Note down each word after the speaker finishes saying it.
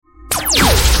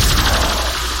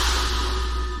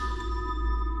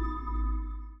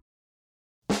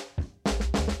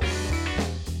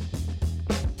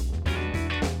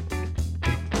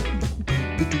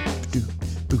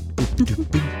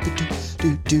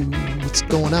What's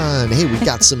going on? Hey, we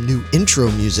got some new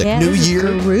intro music. Yeah, New this year.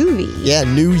 is groovy. Yeah,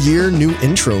 new year, new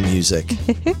intro music.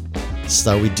 Just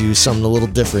thought we'd do something a little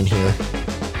different here.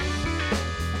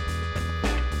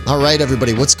 All right,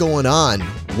 everybody, what's going on?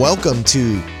 Welcome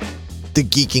to the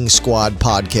Geeking Squad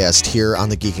podcast here on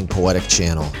the Geeking Poetic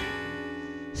channel.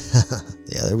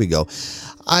 Yeah, there we go.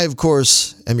 I, of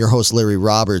course, am your host, Larry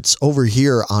Roberts. Over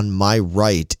here on my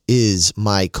right is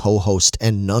my co-host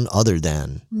and none other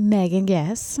than Megan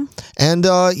Guess. And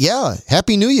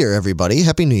Happy New Year, everybody.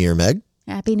 Happy New Year, Meg.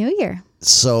 Happy New Year.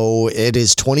 So it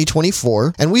is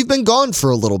 2024, and we've been gone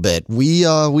for a little bit. We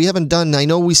haven't done, I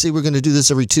know we say we're going to do this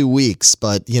every 2 weeks,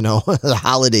 but, the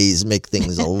holidays make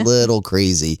things a little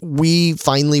crazy. We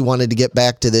finally wanted to get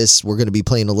back to this. We're going to be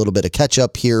playing a little bit of catch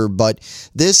up here, but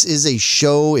this is a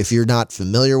show, if you're not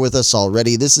familiar with us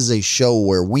already, this is a show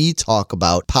where we talk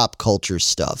about pop culture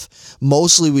stuff.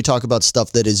 Mostly we talk about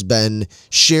stuff that has been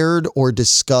shared or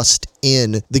discussed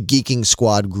in the Geeking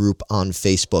Squad group on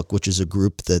Facebook, which is a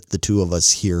group that the two of us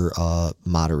here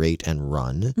moderate and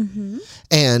run. Mm-hmm.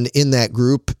 And in that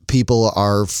group, people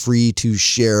are free to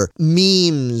share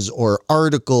memes or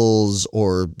articles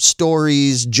or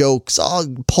stories, jokes,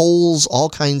 polls, all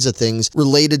kinds of things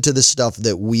related to the stuff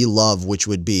that we love, which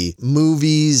would be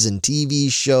movies and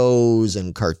TV shows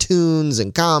and cartoons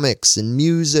and comics and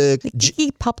music. The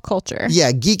geeky pop culture.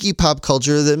 Yeah, geeky pop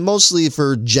culture that mostly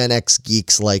for Gen X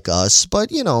geeks like us,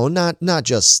 but not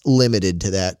just limited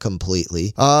to that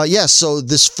completely. So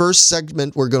this first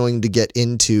segment we're going to get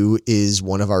into is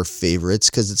one of our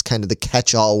favorites because it's kind of the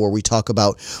catch-all where we talk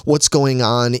about what's going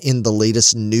on in the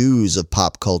latest news of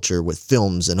pop culture with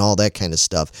films and all that kind of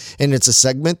stuff. And it's a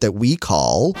segment that we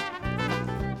call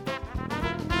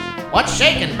What's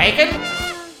Shaking, Bacon?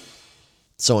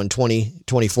 So in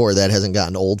 2024, that hasn't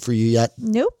gotten old for you yet?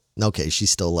 Nope. Okay, she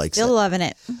still likes it. Still loving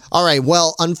it. All right,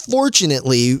 well,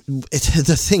 unfortunately,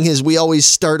 the thing is we always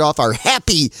start off our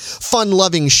happy,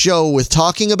 fun-loving show with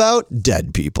talking about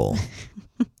dead people.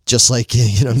 Just like,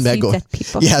 Meg. Dead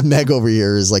people. Yeah, Meg over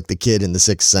here is like the kid in The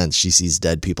Sixth Sense. She sees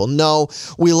dead people. No,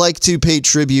 we like to pay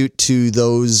tribute to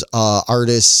those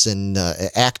artists and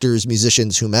actors,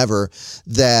 musicians, whomever,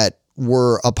 that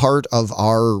were a part of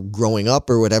our growing up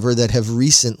or whatever that have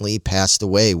recently passed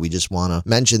away. We just want to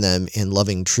mention them in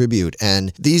loving tribute.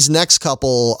 And these next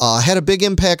couple had a big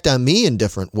impact on me in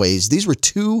different ways. These were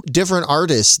two different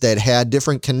artists that had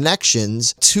different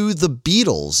connections to the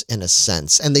Beatles in a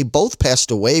sense. And they both passed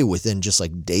away within just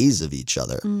like days of each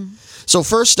other. So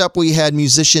first up, we had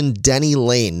musician Denny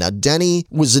Laine. Now, Denny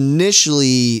was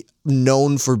initially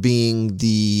known for being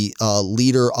the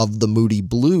leader of the Moody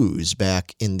Blues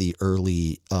back in the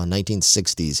early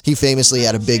 1960s. He famously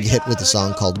had a big hit with a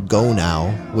song called Go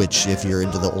Now, which if you're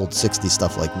into the old 60s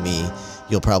stuff like me,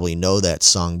 you'll probably know that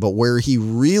song. But where he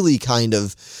really kind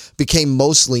of became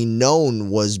mostly known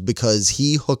was because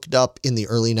he hooked up in the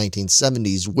early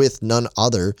 1970s with none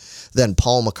other than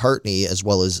Paul McCartney as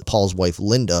well as Paul's wife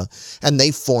Linda, and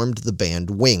they formed the band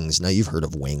Wings. Now you've heard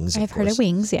of Wings. I've heard of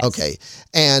Wings, yes. Okay.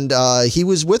 And he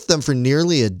was with them for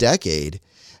nearly a decade.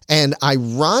 And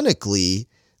ironically,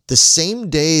 the same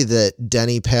day that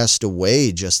Denny passed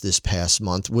away just this past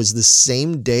month was the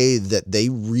same day that they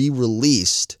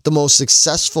re-released the most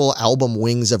successful album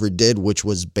Wings ever did, which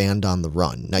was Band on the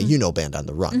Run. Now, you know Band on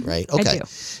the Run, right? Okay. I do.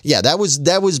 Yeah, that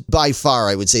was by far,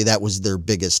 I would say that was their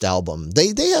biggest album.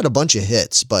 They had a bunch of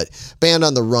hits, but Band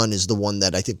on the Run is the one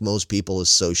that I think most people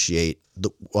associate the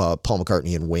Paul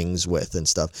McCartney and Wings with and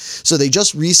stuff. So they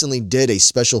just recently did a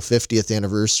special 50th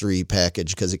anniversary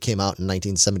package because it came out in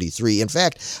 1973. In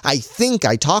fact, I think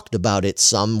I talked about it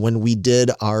some when we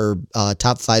did our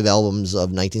top 5 albums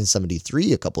of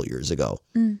 1973 a couple years ago.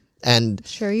 And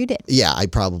sure you did. Yeah, I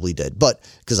probably did, but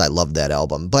because I loved that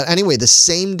album. But anyway, the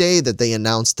same day that they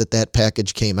announced that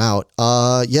package came out,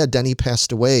 Denny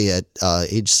passed away at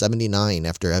age 79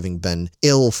 after having been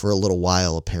ill for a little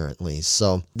while, apparently.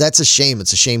 So that's a shame.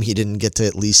 It's a shame he didn't get to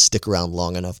at least stick around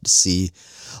long enough to see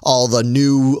all the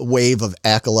new wave of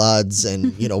accolades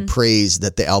and, praise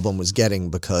that the album was getting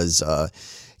because,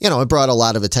 it brought a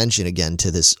lot of attention again to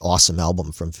this awesome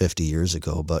album from 50 years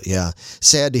ago. But yeah,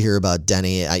 sad to hear about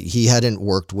Denny. He hadn't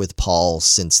worked with Paul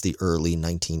since the early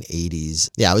 1980s.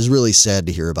 Yeah, I was really sad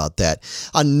to hear about that.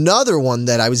 Another one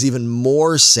that I was even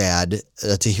more sad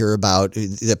to hear about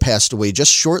that passed away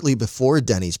just shortly before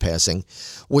Denny's passing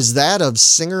was that of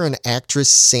singer and actress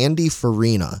Sandy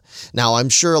Farina. Now, I'm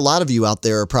sure a lot of you out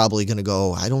there are probably going to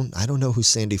go, I don't know who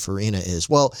Sandy Farina is.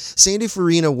 Well, Sandy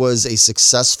Farina was a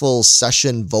successful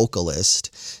session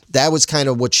vocalist. That was kind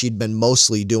of what she'd been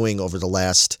mostly doing over the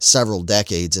last several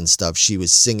decades and stuff. She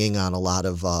was singing on a lot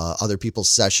of other people's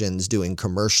sessions, doing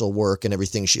commercial work and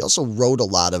everything. She also wrote a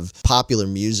lot of popular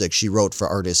music. She wrote for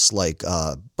artists like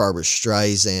Barbra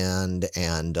Streisand,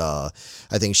 and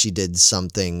I think she did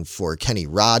something for Kenny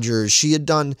Rogers. She had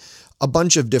done a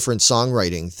bunch of different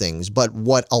songwriting things, but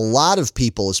what a lot of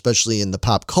people, especially in the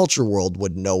pop culture world,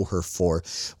 would know her for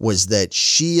was that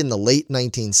she, in the late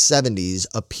 1970s,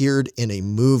 appeared in a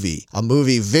movie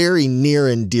very near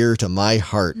and dear to my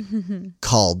heart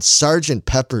called Sgt.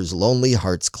 Pepper's Lonely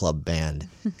Hearts Club Band,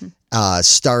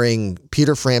 starring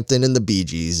Peter Frampton and the Bee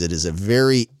Gees. It is a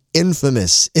very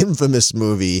infamous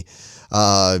movie.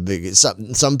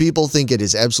 Some people think it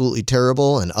is absolutely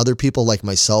terrible, and other people like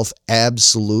myself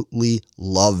absolutely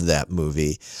love that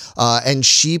movie. And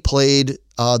she played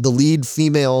the lead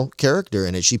female character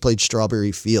in it. She played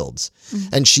Strawberry Fields,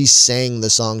 and she sang the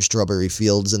song Strawberry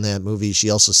Fields in that movie. She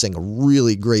also sang a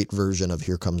really great version of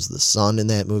Here Comes the Sun in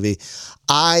that movie.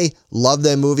 I love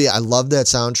that movie. I love that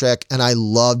soundtrack, and I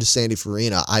loved Sandy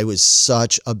Farina. I was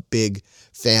such a big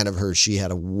fan of her. She had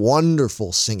a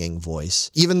wonderful singing voice.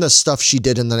 Even the stuff she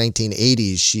did in the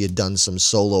 1980s, she had done some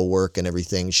solo work and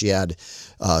everything. She had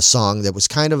a song that was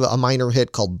kind of a minor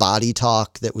hit called Body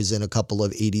Talk that was in a couple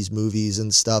of 80s movies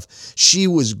and stuff. She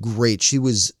was great. She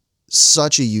was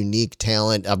such a unique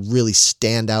talent, a really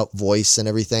standout voice and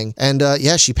everything. And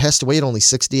she passed away at only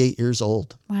 68 years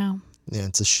old. Wow. Yeah,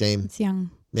 it's a shame. It's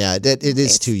young. Yeah, it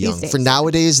is too young. For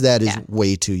nowadays, that is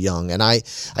way too young. And I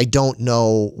don't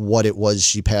know what it was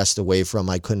she passed away from.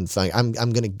 I couldn't find. I'm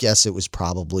going to guess it was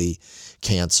probably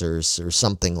cancers or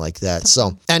something like that.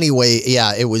 So anyway,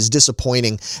 yeah, it was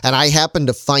disappointing. And I happened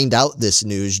to find out this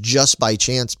news just by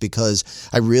chance because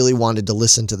I really wanted to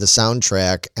listen to the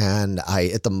soundtrack. And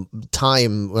at the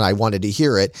time when I wanted to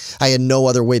hear it, I had no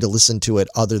other way to listen to it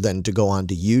other than to go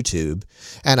onto YouTube.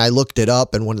 And I looked it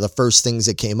up, and one of the first things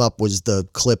that came up was the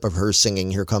clip of her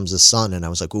singing Here Comes the Sun. And I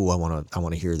was like, ooh, I want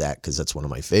to hear that because that's one of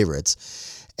my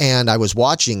favorites. And I was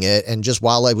watching it, and just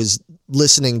while I was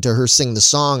listening to her sing the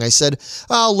song, I said,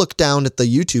 I'll look down at the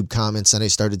YouTube comments, and I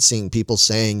started seeing people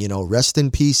saying, rest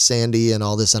in peace, Sandy, and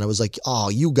all this. And I was like, oh,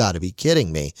 you got to be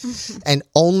kidding me. And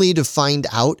only to find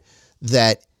out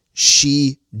that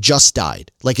she just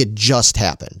died. Like, it just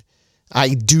happened.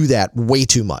 I do that way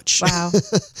too much. Wow.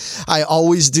 I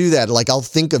always do that. Like, I'll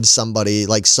think of somebody,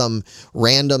 like some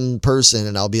random person,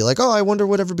 and I'll be like, oh, I wonder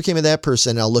whatever became of that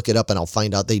person. And I'll look it up, and I'll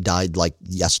find out they died like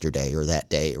yesterday or that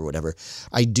day or whatever.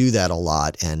 I do that a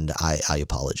lot, and I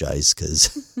apologize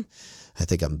because I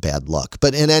think I'm bad luck.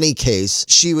 But in any case,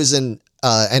 she was an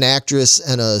actress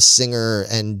and a singer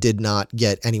and did not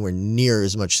get anywhere near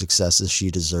as much success as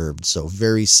she deserved. So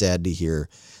very sad to hear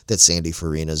that Sandy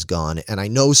Farina's gone. And I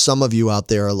know some of you out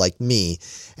there are like me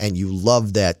and you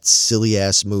love that silly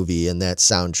ass movie and that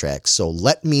soundtrack. So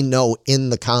let me know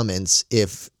in the comments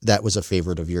if that was a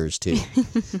favorite of yours too,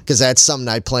 because that's something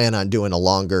I plan on doing a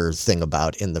longer thing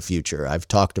about in the future. I've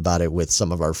talked about it with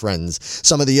some of our friends,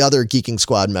 some of the other Geeking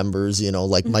Squad members,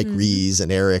 like Mike Rees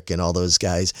and Eric and all those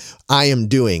guys. I am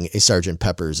doing a Sgt.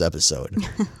 Pepper's episode.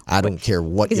 I don't care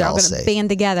what y'all say. Band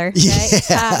together. Okay?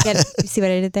 Yeah. See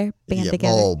what I did there? Band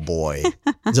together. Oh boy,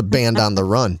 it's a band on the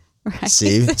run. Right.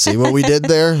 See what we did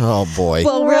there? Oh boy.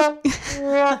 Well,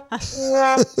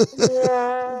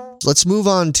 let's move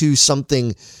on to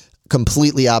something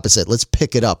completely opposite. Let's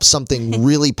pick it up. Something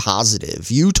really positive.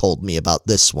 You told me about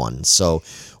this one. So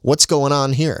what's going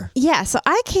on here? Yeah. So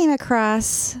I came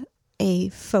across a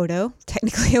photo.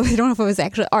 Technically, I don't know if it was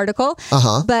actually an article.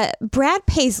 But Brad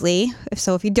Paisley,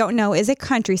 if you don't know, is a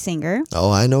country singer. Oh,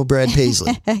 I know Brad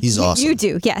Paisley. He's awesome. You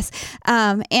do, yes.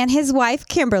 And his wife,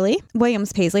 Kimberly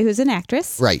Williams Paisley, who's an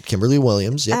actress. Right, Kimberly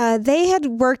Williams. Yeah. They had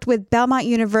worked with Belmont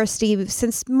University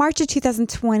since March of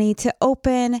 2020 to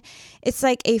open, it's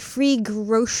like a free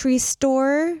grocery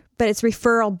store, but it's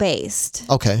referral based.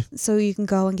 Okay. So you can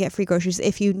go and get free groceries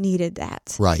if you needed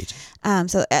that. Right.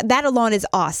 So that alone is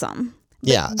awesome.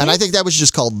 Yeah. And I think that was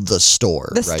just called The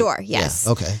Store. The Store, yes.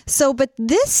 Yeah. Okay. So, but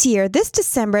this year, this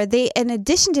December, they, in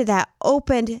addition to that,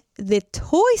 opened the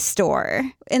toy store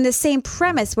in the same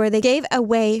premise where they gave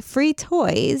away free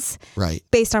toys. Right.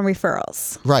 Based on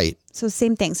referrals. Right. So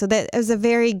same thing. So that was a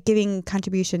very giving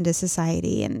contribution to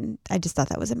society. And I just thought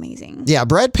that was amazing. Yeah.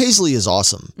 Brad Paisley is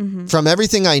awesome. Mm-hmm. From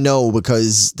everything I know,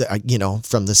 because,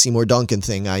 from the Seymour Duncan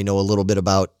thing, I know a little bit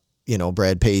about,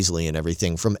 Brad Paisley and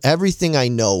everything. From everything I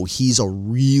know, he's a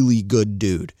really good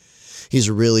dude. He's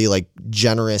a really like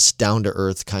generous, down to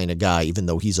earth kind of guy, even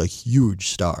though he's a huge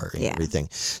star and everything.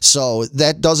 So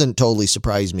that doesn't totally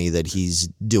surprise me that he's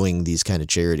doing these kind of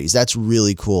charities. That's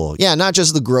really cool. Yeah, not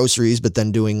just the groceries, but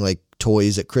then doing like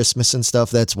toys at Christmas and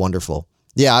stuff. That's wonderful.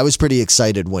 Yeah, I was pretty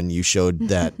excited when you showed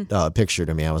that picture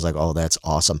to me. I was like, oh, that's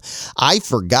awesome. I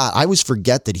always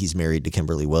forget that he's married to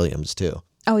Kimberly Williams, too.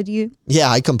 Oh, do you? Yeah,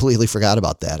 I completely forgot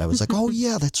about that. I was like, oh,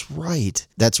 yeah, that's right.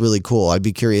 That's really cool. I'd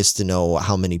be curious to know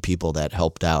how many people that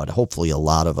helped out. Hopefully a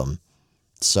lot of them.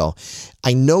 So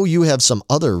I know you have some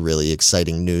other really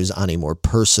exciting news on a more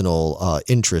personal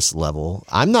interest level.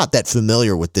 I'm not that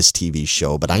familiar with this TV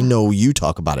show, but I know you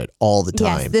talk about it all the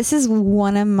time. Yes, this is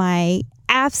one of my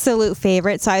absolute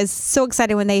favorites. So I was so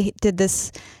excited when they did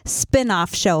this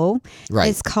spin-off show. Right.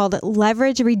 It's called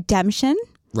Leverage Redemption.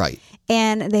 Right.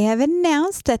 And they have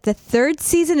announced that the third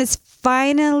season is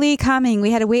finally coming.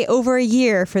 We had to wait over a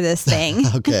year for this thing.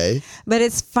 Okay. But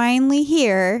it's finally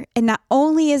here. And not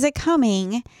only is it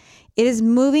coming, it is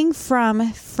moving from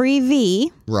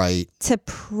Freevee to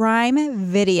Prime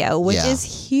Video, which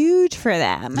is huge for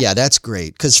them. Yeah, that's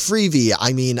great. Because Freevee,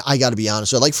 I mean, I got to be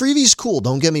honest with you, like Freevee's cool,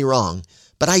 don't get me wrong.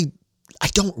 But I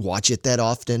don't watch it that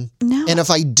often. No. And if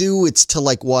I do, it's to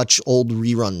like watch old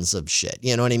reruns of shit.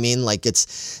 You know what I mean? Like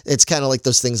it's kind of like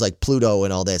those things like Pluto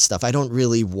and all that stuff. I don't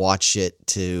really watch it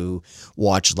to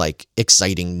watch like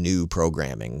exciting new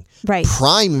programming. Right.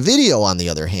 Prime Video, on the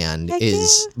other hand,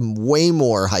 is way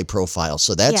more high profile.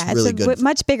 So that's really good. It's a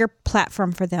much bigger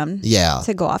platform for them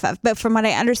to go off of. But from what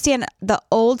I understand, the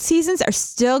old seasons are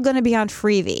still going to be on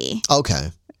Freevee. Okay.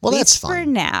 Well, that's fine for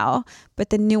now, but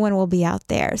the new one will be out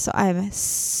there. So I'm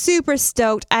super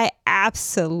stoked. I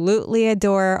absolutely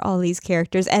adore all these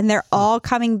characters, and they're all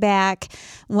coming back.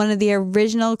 One of the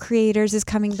original creators is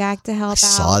coming back to help out. I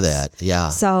saw that. Yeah.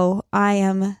 So I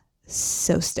am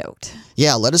so stoked.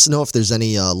 Yeah, let us know if there's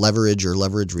any Leverage or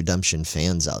Leverage Redemption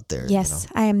fans out there. Yes,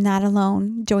 I am not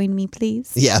alone. Join me,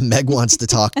 please. Yeah, Meg wants to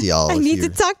talk to y'all. I need to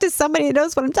talk to somebody who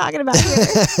knows what I'm talking about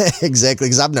here. Exactly,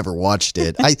 because I've never watched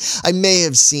it. I may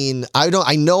have seen. I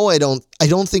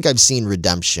don't think I've seen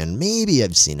Redemption. Maybe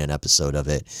I've seen an episode of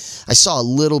it. I saw a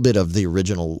little bit of the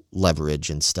original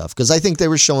Leverage and stuff because I think they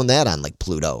were showing that on like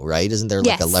Pluto, right? Isn't there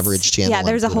like a Leverage channel? Yeah,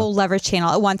 there's a whole Leverage channel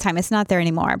at one time. It's not there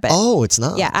anymore, but it's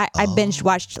not. Yeah, I binge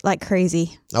watched like crazy.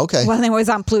 Okay. When it was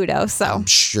on Pluto, so I'm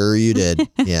sure you did.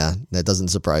 Yeah, that doesn't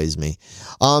surprise me.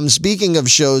 Speaking of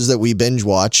shows that we binge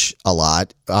watch a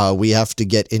lot, we have to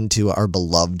get into our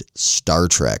beloved Star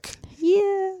Trek.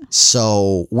 Yeah.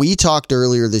 So we talked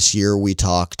earlier this year. We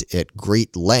talked at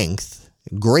great length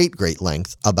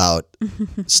about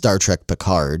Star Trek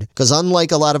Picard because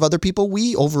unlike a lot of other people,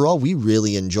 we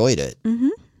really enjoyed it. Mm-hmm.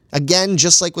 Again,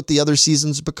 just like with the other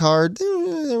seasons of Picard,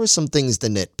 there were some things to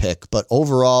nitpick, but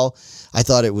overall, I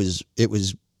thought it was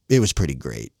pretty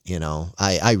great. You know,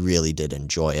 I really did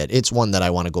enjoy it. It's one that I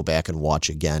want to go back and watch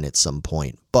again at some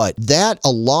point. But that,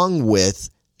 along with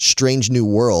Strange New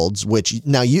Worlds, which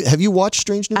now have you watched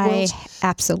Strange New Worlds? I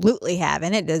absolutely have,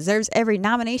 and it deserves every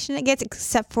nomination it gets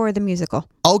except for the musical.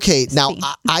 Okay, now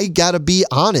I gotta be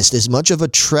honest. As much of a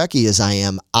Trekkie as I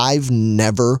am, I've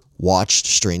never watched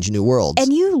Strange New Worlds.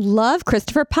 And you love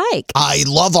Christopher Pike. I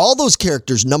love all those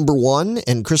characters, number one,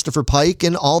 and Christopher Pike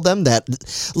and all them. That,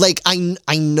 like,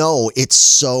 I know it's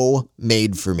so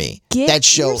made for me. Get that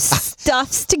show your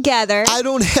stuffs together. I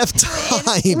don't have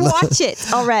time. Watch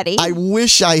it already. I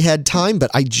wish I had time,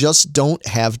 but I just don't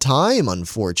have time,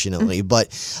 unfortunately. But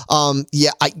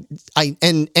yeah,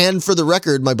 and for the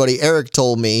record, my buddy Eric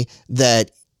told me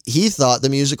that he thought the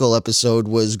musical episode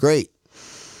was great.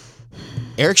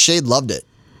 Eric Shade loved it.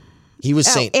 He was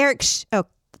saying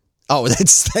Oh,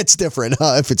 that's different.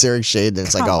 If it's Eric Shade, then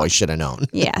it's like, I should have known.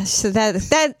 Yeah, so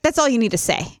that's all you need to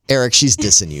say. Eric, she's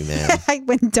dissing you, man.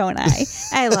 Don't I?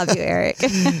 I love you, Eric.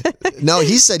 No,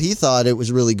 he said he thought it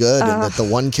was really good and that the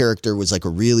one character was like a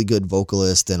really good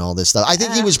vocalist and all this stuff. I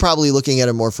think he was probably looking at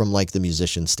it more from like the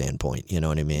musician standpoint. You know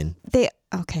what I mean?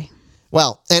 Okay.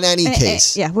 Well, in any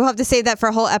case. Yeah, we'll have to save that for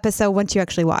a whole episode once you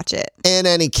actually watch it. In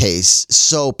any case,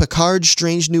 so Picard,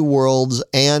 Strange New Worlds,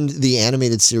 and the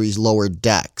animated series Lower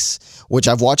Decks, which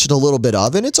I've watched a little bit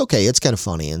of, and it's okay. It's kind of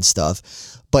funny and stuff.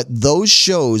 But those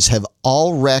shows have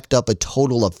all racked up a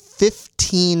total of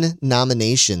 15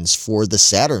 nominations for the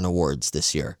Saturn Awards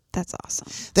this year. That's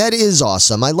awesome. That is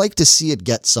awesome. I like to see it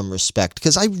get some respect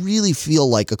because I really feel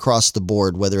like across the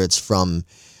board, whether it's from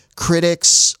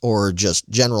critics or just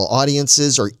general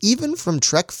audiences or even from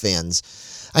Trek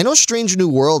fans, I know Strange New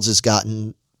Worlds has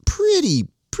gotten pretty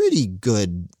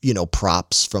good,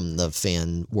 props from the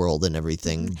fan world and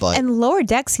everything. And Lower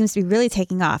Deck seems to be really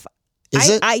taking off. Is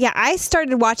it? I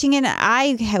started watching it and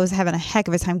I was having a heck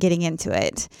of a time getting into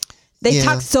it. They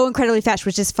talk so incredibly fast,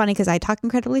 which is funny because I talk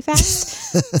incredibly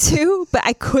fast too, but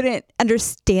I couldn't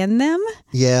understand them.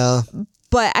 Yeah.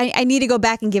 But I need to go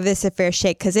back and give this a fair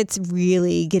shake because it's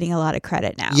really getting a lot of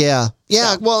credit now. Yeah.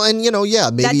 Yeah. So, well, and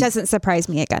maybe that doesn't surprise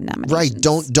me it got nominations.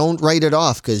 Right. Don't write it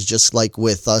off because just like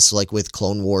with us, like with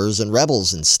Clone Wars and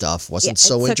Rebels and stuff, wasn't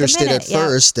so interested at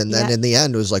first. And then in the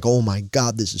end, it was like, oh my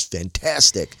God, this is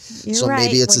fantastic. You're right.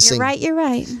 Maybe it's the same. You're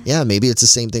right. Yeah. Maybe it's the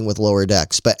same thing with Lower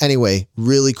Decks. But anyway,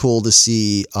 really cool to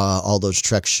see all those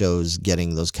Trek shows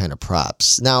getting those kind of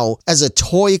props. Now, as a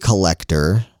toy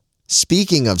collector,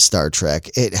 speaking of Star Trek,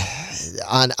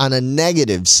 on a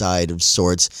negative side of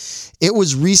sorts, it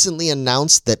was recently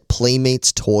announced that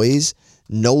Playmates Toys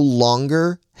no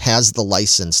longer has the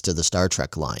license to the Star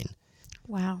Trek line.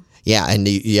 Wow. Yeah, and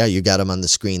you got them on the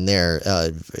screen there.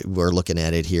 We're looking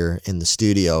at it here in the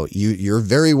studio. You're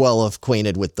very well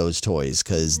acquainted with those toys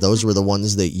because those were the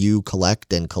ones that you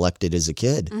collected as a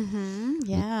kid. Mm-hmm.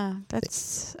 Yeah,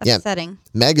 that's upsetting.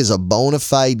 Meg is a bona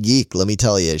fide geek. Let me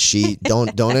tell you, she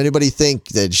don't anybody think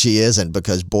that she isn't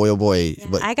because boy oh boy.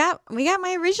 Yeah, we got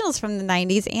my originals from the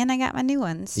 90s and I got my new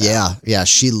ones. So. Yeah,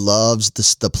 she loves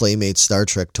the Playmates Star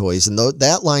Trek toys, and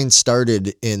that line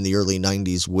started in the early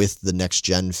 90s with the Next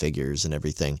Gen figures and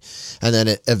everything, and then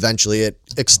it eventually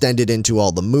extended into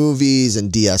all the movies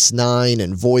and DS9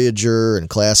 and Voyager and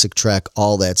Classic Trek,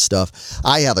 all that stuff.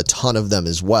 I have a ton of them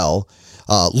as well.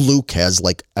 Luke has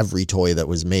like every toy that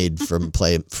was made from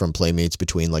Playmates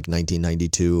between like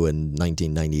 1992 and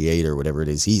 1998 or whatever it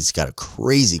is. He's got a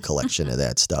crazy collection of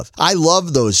that stuff. I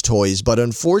love those toys, but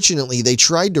unfortunately they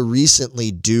tried to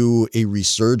recently do a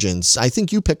resurgence. I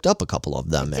think you picked up a couple of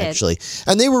them actually,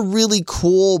 and they were really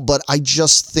cool, but I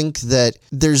just think that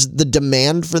the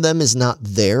demand for them is not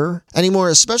there anymore,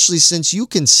 especially since you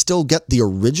can still get the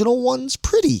original ones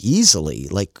pretty easily.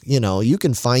 Like, you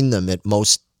can find them at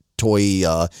most toy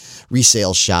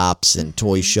resale shops and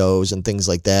toy shows and things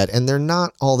like that, and they're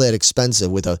not all that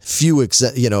expensive with a few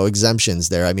exemptions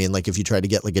there. I mean, like if you try to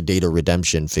get like a Data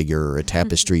Redemption figure or a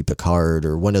Tapestry Picard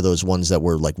or one of those ones that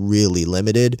were like really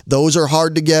limited, those are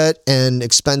hard to get and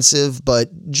expensive,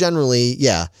 but generally,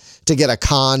 to get a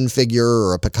Khan figure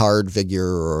or a Picard figure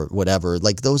or whatever,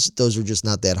 like those are just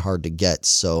not that hard to get.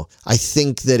 So I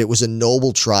think that it was a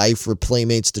noble try for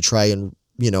Playmates to try and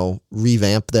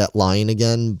revamp that line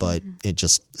again, but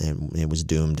it was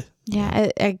doomed. Yeah,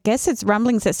 I guess it's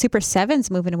rumblings that Super 7's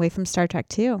moving away from Star Trek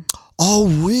too. Oh,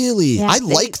 really? Yeah, I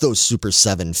like those Super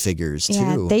 7 figures too.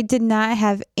 Yeah, they did not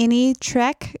have any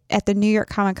Trek at the New York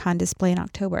Comic Con display in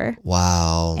October.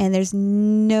 Wow. And there's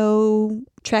no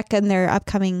Trek in their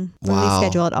upcoming release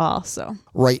schedule at all. So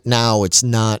right now, it's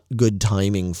not good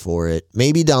timing for it.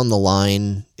 Maybe down the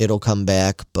line it'll come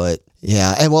back, but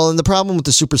yeah. And the problem with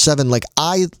the Super 7, like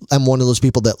I am one of those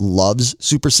people that loves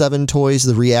Super 7 toys,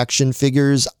 the reaction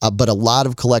figures, but a lot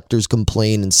of collectors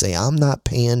complain and say, I'm not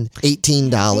paying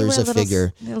 $18 a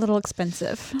figure. They're a little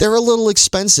expensive. They're a little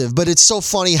expensive, but it's so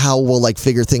funny how we'll like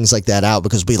figure things like that out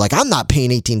because we'll be like, I'm not paying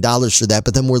 $18 for that.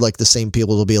 But then we're like the same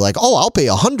people will be like, oh, I'll pay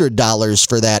 $100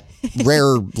 for that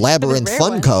rare Labyrinth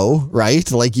Funko, right?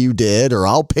 Like you did, or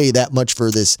I'll pay that much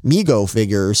for this Mego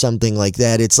figure or something like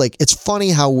that. It's like, it's funny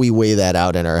how we weigh that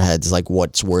out in our heads, like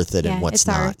what's worth it and what's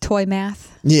not. It's our toy math.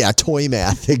 Yeah, toy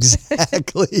math,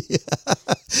 exactly.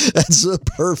 That's a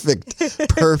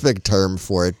perfect term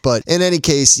for it. But in any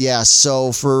case,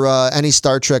 so for any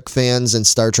Star Trek fans and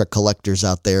Star Trek collectors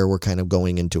out there, we're kind of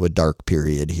going into a dark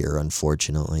period here,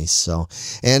 unfortunately. So,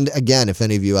 and again, if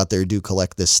any of you out there do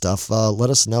collect this stuff, let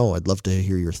us know. I'd love to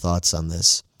hear your thoughts on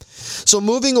this. So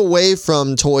moving away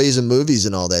from toys and movies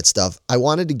and all that stuff, I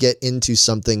wanted to get into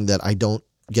something that I don't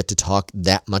get to talk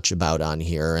that much about on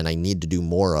here and I need to do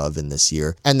more of in this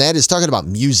year, and that is talking about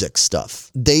music stuff.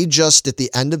 They just, at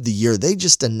the end of the year, they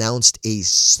just announced a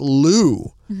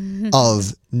slew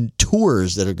of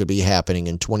tours that are going to be happening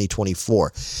in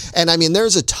 2024. And I mean,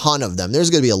 there's a ton of them. There's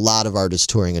going to be a lot of artists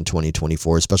touring in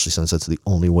 2024, especially since that's the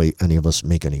only way any of us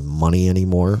make any money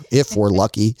anymore, if we're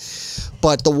lucky.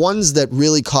 But the ones that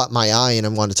really caught my eye and I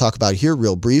want to talk about here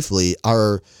real briefly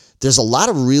there's a lot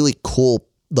of really cool,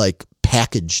 like,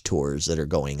 package tours that are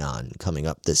coming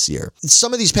up this year.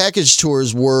 Some of these package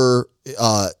tours were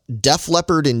Def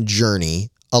Leppard and Journey,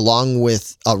 along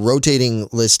with a rotating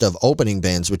list of opening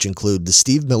bands, which include the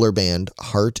Steve Miller Band,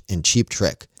 Heart, and Cheap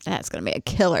Trick. That's going to be a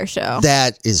killer show.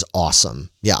 That is awesome.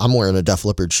 Yeah, I'm wearing a Def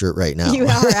Leppard shirt right now. You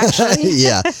are, actually.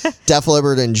 Yeah, Def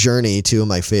Leppard and Journey, two of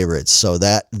my favorites. So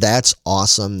that's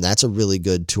awesome. That's a really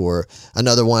good tour.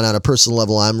 Another one on a personal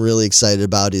level I'm really excited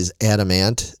about is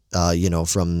Adamant,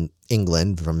 from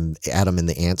England from Adam and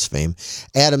the Ants fame.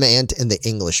 Adam Ant and the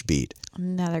English Beat.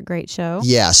 Another great show.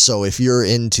 Yeah, so if you're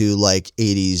into like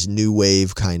 80s new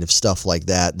wave kind of stuff like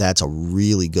that, that's a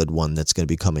really good one that's going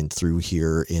to be coming through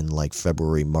here in like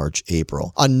February, March,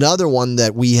 April. Another one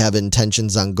that we have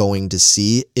intentions on going to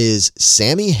see is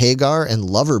Sammy Hagar and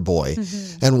Loverboy.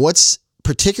 Mm-hmm. And what's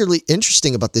particularly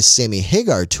interesting about this Sammy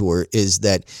Hagar tour is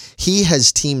that he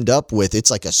has teamed up with,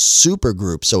 it's like a super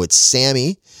group. So it's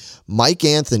Sammy, Mike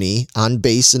Anthony on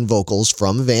bass and vocals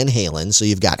from Van Halen. So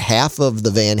you've got half of the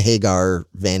Van Hagar,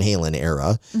 Van Halen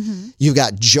era. Mm-hmm. You've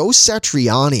got Joe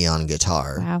Satriani on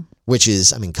guitar, wow. which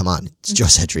is, I mean, come on, it's Joe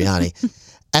Satriani.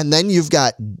 And then you've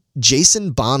got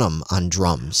Jason Bonham on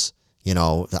drums. You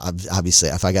know, obviously,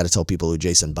 if I got to tell people who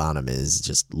Jason Bonham is,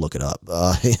 just look it up.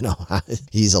 You know,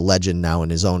 he's a legend now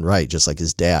in his own right, just like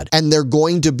his dad. And they're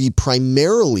going to be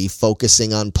primarily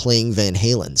focusing on playing Van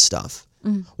Halen stuff.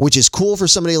 Which is cool for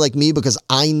somebody like me because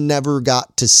I never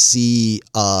got to see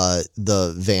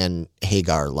the Van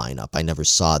Hagar lineup. I never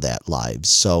saw that live.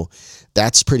 So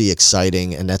that's pretty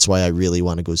exciting. And that's why I really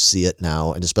want to go see it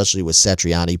now. And especially with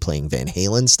Satriani playing Van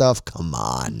Halen stuff. Come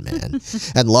on, man.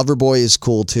 And Loverboy is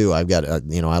cool too. I've got, I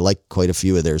like quite a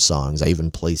few of their songs. I even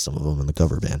play some of them in the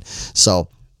cover band. So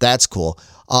that's cool.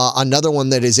 Another one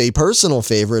that is a personal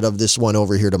favorite of this one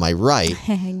over here to my right.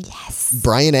 Yes.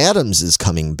 Bryan Adams is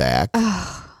coming back.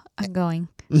 Oh, I'm going.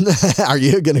 Are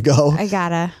you going to go? I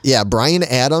gotta. Yeah, Bryan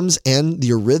Adams and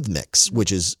the Eurythmics,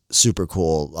 which is super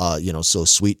cool. So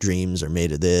Sweet Dreams Are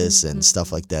Made of This and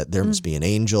stuff like that. There Must Be an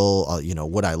Angel,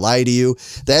 Would I Lie to You?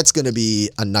 That's going to be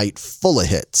a night full of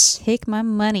hits. Take my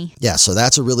money. Yeah, so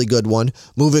that's a really good one.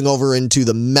 Moving over into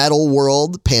the metal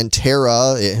world,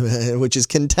 Pantera, which is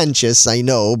contentious, I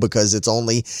know, because it's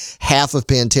only half of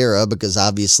Pantera because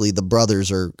obviously the brothers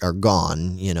are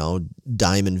gone,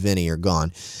 Dime and Vinny are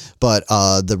gone. But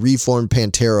the reformed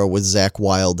Pantera with Zakk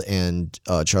Wylde and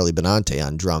Charlie Benante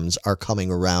on drums are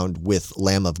coming around with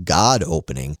Lamb of God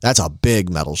opening. That's a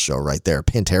big metal show right there.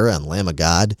 Pantera and Lamb of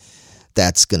God.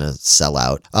 That's going to sell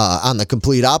out. On the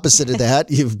complete opposite of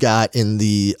that, you've got in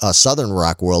the Southern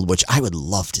rock world, which I would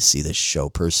love to see this show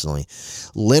personally,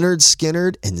 Lynyrd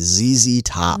Skynyrd and ZZ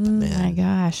Top, man. Oh my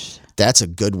gosh. That's a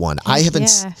good one.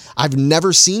 I've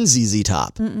never seen ZZ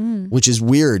Top, which is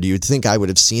weird. You'd think I would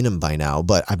have seen him by now,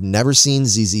 but I've never seen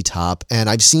ZZ Top. And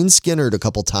I've seen Skynyrd a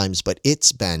couple times, but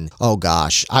it's been,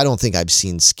 I don't think I've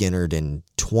seen Skynyrd in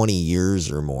 20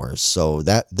 years or more. So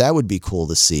that would be cool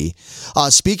to see.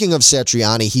 Speaking of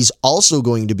Satriani, he's also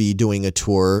going to be doing a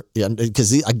tour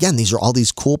because, again, these are all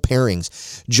these cool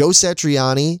pairings. Joe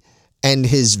Satriani and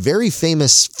his very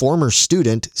famous former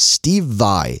student, Steve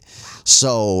Vai.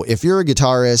 So if you're a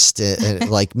guitarist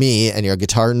like me and you're a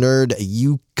guitar nerd,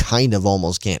 you kind of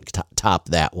almost can't top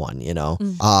that one,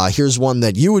 Here's one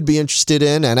that you would be interested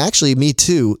in, and actually me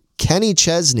too. Kenny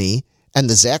Chesney and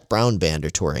the Zac Brown Band are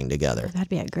touring together. That'd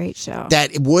be a great show.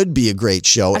 That would be a great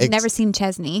show. I've never seen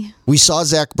Chesney. We saw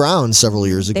Zac Brown several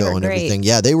years ago and everything.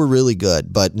 Yeah, they were really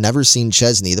good, but never seen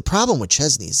Chesney. The problem with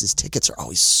Chesney is his tickets are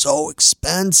always so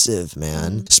expensive,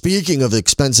 man. Speaking of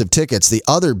expensive tickets, the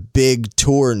other big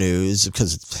tour news,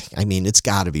 because, it's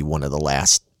got to be one of the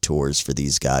last tours for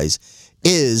these guys,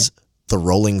 is the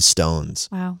Rolling Stones.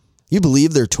 Wow. You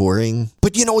believe they're touring?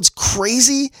 But what's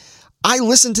crazy? I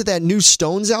listened to that new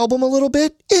Stones album a little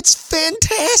bit. It's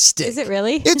fantastic. Is it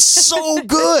really? It's so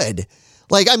good.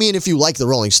 If you like the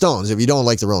Rolling Stones, if you don't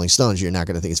like the Rolling Stones, you're not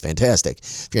going to think it's fantastic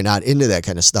if you're not into that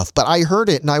kind of stuff. But I heard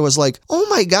it and I was like, oh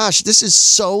my gosh, this is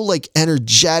so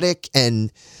energetic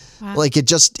and wow.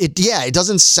 It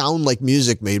doesn't sound like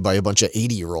music made by a bunch of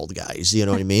 80-year-old guys. You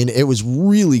know what I mean? It was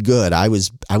really good. I was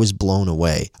blown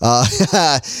away.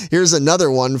 Here's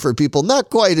another one for people not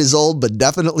quite as old, but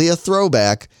definitely a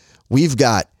throwback. We've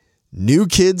got New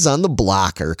Kids on the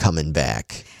Block are coming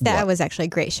back. That was actually a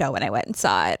great show when I went and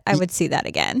saw it. I would see that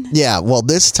again. Yeah, well,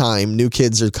 this time, New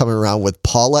Kids are coming around with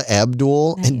Paula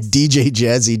Abdul and DJ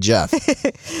Jazzy Jeff.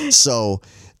 So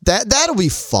that'll be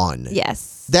fun.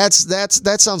 Yes. That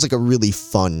sounds like a really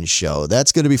fun show.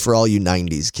 That's going to be for all you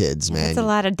 90s kids, man. That's a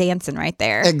lot of dancing right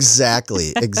there.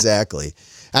 Exactly.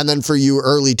 And then for you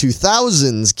early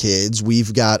 2000s kids,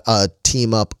 we've got a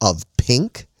team up of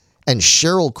Pink and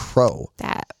Sheryl Crow.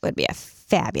 That would be a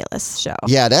fabulous show.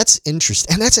 Yeah, that's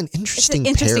interesting. And that's an interesting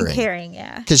pairing,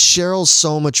 yeah. Because Cheryl's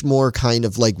so much more kind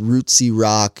of like rootsy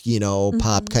rock,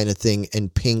 pop kind of thing.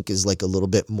 And Pink is like a little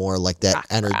bit more like that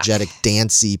energetic,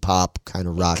 dancey pop kind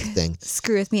of rock thing.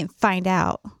 Screw with me and find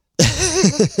out.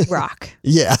 Rock.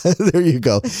 Yeah, there you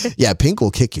go. Yeah, Pink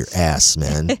will kick your ass,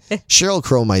 man. Sheryl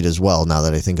Crow might as well. Now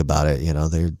that I think about it,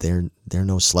 they're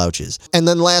no slouches. And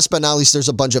then last but not least, there's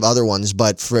a bunch of other ones,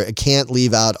 but can't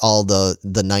leave out all the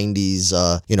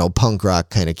 90s, punk rock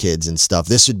kind of kids and stuff.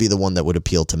 This would be the one that would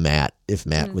appeal to Matt if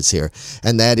Matt was here,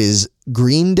 and that is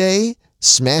Green Day,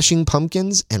 Smashing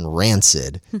Pumpkins, and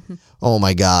Rancid. Oh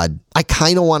my God, I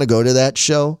kind of want to go to that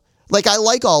show. Like, I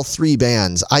like all three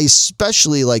bands. I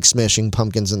especially like Smashing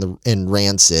Pumpkins and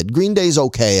Rancid. Green Day's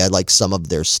okay. I like some of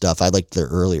their stuff. I like their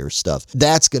earlier stuff.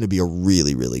 That's going to be a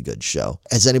really, really good show.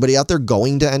 Is anybody out there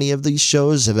going to any of these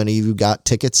shows? Have any of you got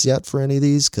tickets yet for any of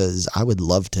these? Because I would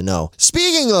love to know.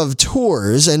 Speaking of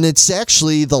tours, and it's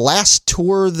actually the last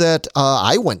tour that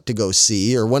I went to go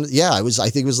see, I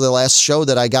think it was the last show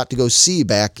that I got to go see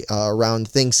back around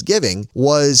Thanksgiving,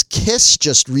 was Kiss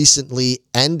just recently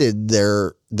ended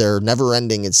their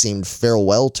never-ending, it seemed,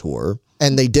 farewell tour,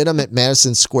 and they did them at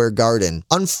Madison Square Garden.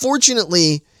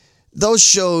 Unfortunately, those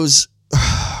shows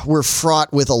were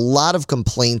fraught with a lot of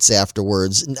complaints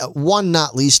afterwards, one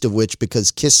not least of which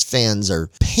because Kiss fans are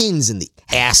pains in the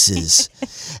asses.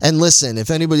 And listen,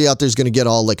 if anybody out there is going to get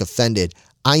all offended,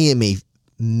 I am a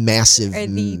massive... Or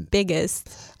the biggest.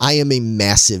 I am a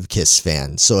massive Kiss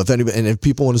fan. So if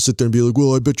people want to sit there and be like,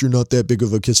 well, I bet you're not that big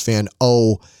of a Kiss fan.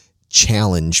 Oh,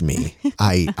 challenge me.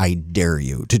 I dare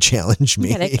you to challenge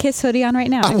me. You got a Kiss hoodie on right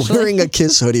now. I'm wearing a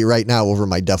Kiss hoodie right now over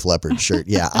my Def Leppard shirt.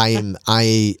 Yeah,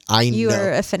 you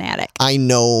are a fanatic. I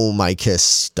know my Kiss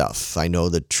stuff. I know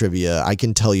the trivia. I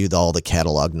can tell you all the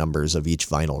catalog numbers of each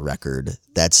vinyl record.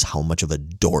 That's how much of a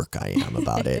dork I am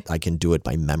about it. I can do it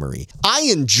by memory.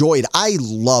 I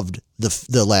loved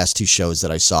the last two shows that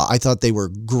I saw. I thought they were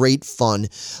great fun.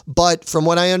 But from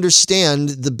what I understand,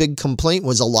 the big complaint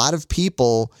was a lot of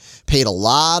people paid a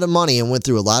lot of money and went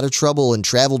through a lot of trouble and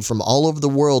traveled from all over the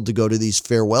world to go to these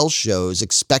farewell shows,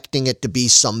 expecting it to be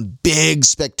some big,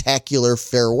 spectacular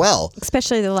farewell.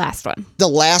 Especially the last one. The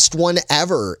last one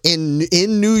ever in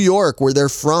New York, where they're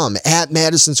from, at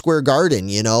Madison Square Garden.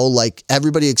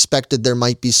 Everybody expected there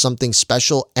might be something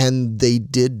special, and they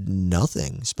did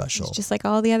nothing special. It's just like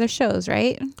all the other shows,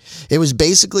 right? It was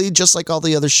basically just like all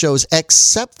the other shows,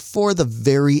 except for the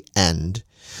very end,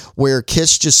 where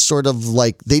Kiss just sort of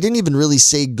they didn't even really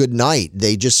say goodnight.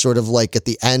 They just sort of at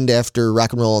the end, after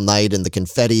Rock and Roll All Night and the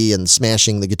confetti and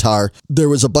smashing the guitar, there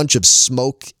was a bunch of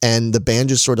smoke and the band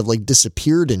just sort of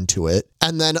disappeared into it.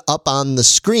 And then up on the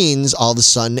screens, all of a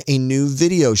sudden, a new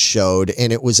video showed,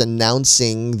 and it was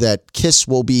announcing that Kiss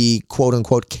will be, quote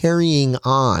unquote, carrying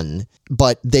on,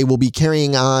 but they will be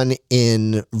carrying on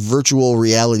in virtual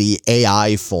reality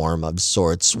AI form of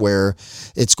sorts, where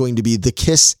it's going to be the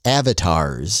Kiss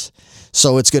avatars.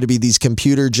 So it's going to be these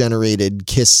computer-generated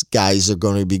Kiss guys are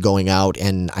going to be going out,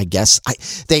 and I guess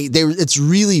it's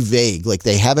really vague.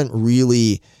 They haven't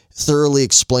really thoroughly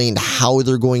explained how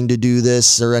they're going to do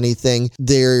this or anything.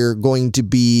 They're going to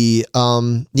be,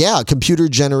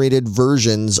 computer-generated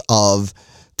versions of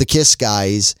the Kiss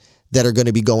guys that are going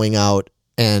to be going out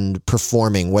and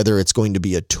performing, whether it's going to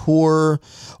be a tour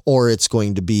or it's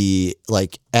going to be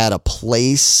at a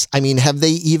place. I mean, have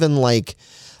they even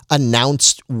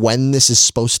announced when this is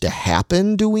supposed to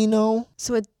happen? Do we know?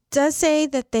 So it does say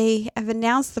that they have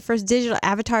announced the first digital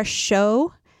avatar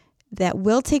show that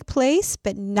will take place,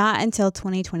 but not until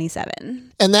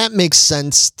 2027. And that makes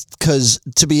sense because,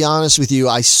 to be honest with you,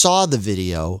 I saw the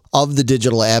video of the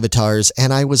digital avatars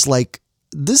and I was like,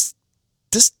 this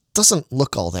doesn't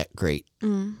look all that great.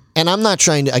 And I'm not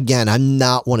trying to, again, I'm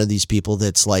not one of these people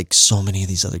that's like so many of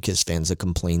these other Kiss fans that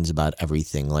complains about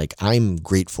everything. I'm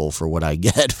grateful for what I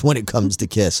get when it comes to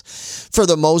Kiss for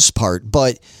the most part.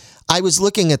 But I was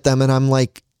looking at them and I'm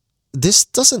like, this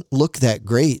doesn't look that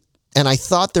great. And I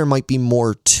thought there might be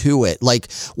more to it.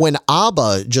 When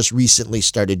ABBA just recently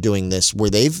started doing this, where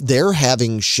they're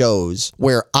having shows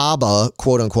where ABBA,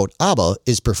 quote unquote ABBA,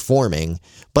 is performing,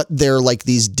 but they're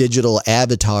these digital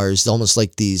avatars, almost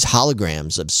like these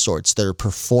holograms of sorts. They're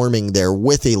performing there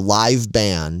with a live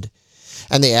band,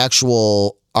 and the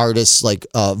actual artists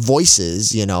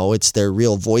voices, it's their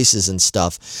real voices and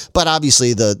stuff. But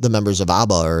obviously the members of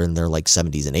ABBA are in their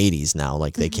 70s and 80s now.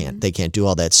 They can't do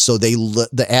all that. So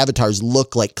the avatars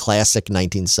look like classic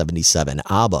 1977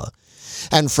 ABBA.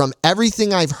 And from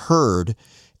everything I've heard,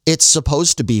 it's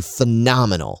supposed to be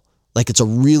phenomenal. It's a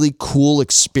really cool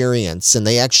experience, and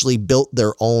they actually built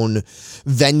their own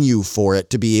venue for it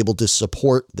to be able to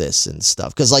support this and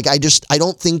stuff. Because I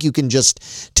don't think you can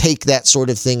just take that sort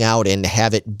of thing out and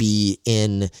have it be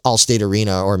in Allstate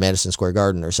Arena or Madison Square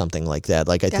Garden or something like that.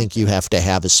 I think you have to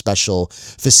have a special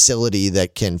facility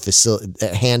that can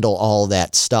handle all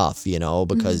that stuff,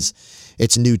 because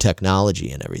it's new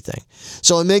technology and everything.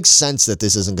 So it makes sense that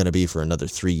this isn't going to be for another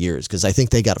 3 years because I think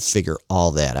they got to figure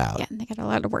all that out. Yeah, they got a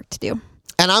lot of work to do.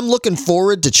 And I'm looking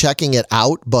forward to checking it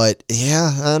out, but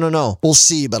yeah, I don't know. We'll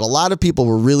see. But a lot of people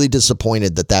were really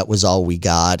disappointed that that was all we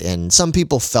got. And some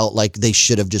people felt like they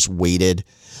should have just waited.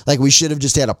 Like we should have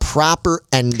just had a proper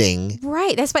ending.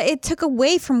 Right. That's why it took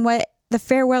away from what the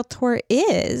farewell tour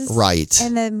is. Right.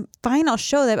 And the final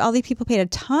show that all these people paid a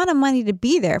ton of money to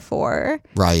be there for.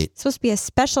 Right. It's supposed to be a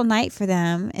special night for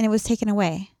them, and it was taken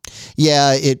away.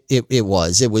 Yeah, it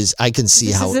was. I can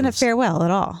see how this isn't a farewell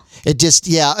at all. It just,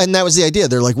 yeah, and that was the idea.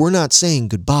 They're like, we're not saying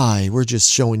goodbye. We're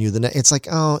just showing you the net. It's like,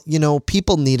 oh,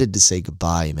 people needed to say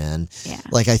goodbye, man. Yeah.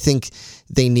 Like, I think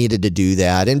they needed to do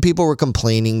that. And people were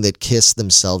complaining that Kiss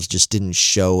themselves just didn't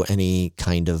show any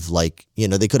kind of like,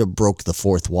 they could have broke the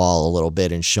fourth wall a little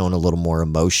bit and shown a little more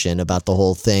emotion about the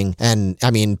whole thing. And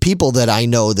I mean, people that I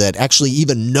know that actually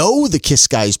even know the Kiss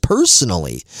guys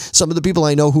personally, some of the people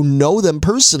I know who know them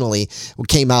personally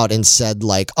came out and said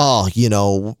like, oh,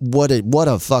 what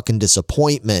a fucking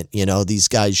disappointment. These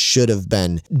guys should have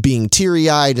been being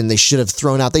teary-eyed and they should have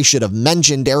they should have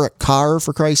mentioned Eric Carr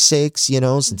for Christ's sakes,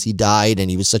 since he died and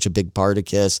he was such a big part of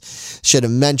Kiss. Should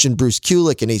have mentioned Bruce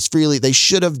Kulick and Ace Frehley. They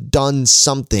should have done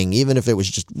something, even if it was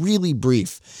just really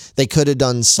brief. They could have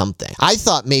done something. I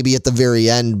thought maybe at the very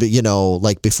end, but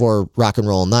like before Rock and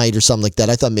Roll Night or something like that,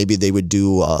 I thought maybe they would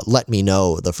do Let Me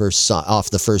Know, the first song off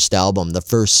the first album, the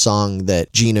first song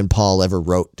that Gene and Paul ever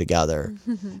wrote together.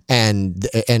 And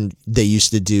they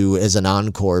used to do as an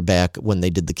encore back when they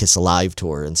did the Kiss Alive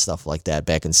tour and stuff like that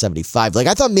back in 75. Like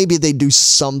I thought maybe they'd do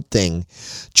something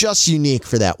just unique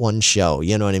for that one show.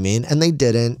 You know what I mean? And they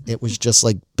didn't. It was just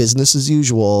like business as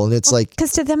usual. And it's like,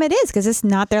 because to them it is, because it's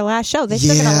not their last show. They've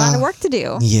still got a lot of work to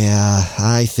do. Yeah,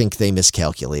 I think they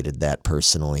miscalculated that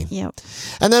personally. Yep.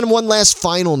 And then one last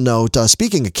final note.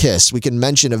 Speaking of Kiss, we can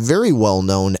mention a very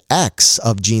well-known ex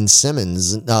of Gene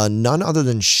Simmons, none other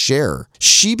than Cher.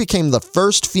 She became the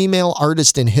first female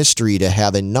artist in history to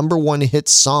have a #1 hit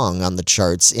song on the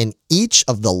charts in each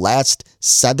of the last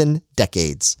 7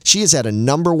 decades. She has had a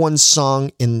 #1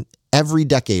 song in every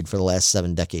decade for the last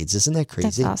 7 decades. Isn't that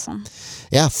crazy? That's awesome.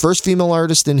 Yeah, first female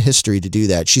artist in history to do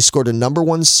that. She scored a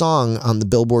 #1 song on the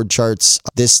Billboard charts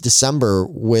this December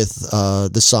with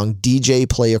the song DJ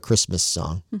Play a Christmas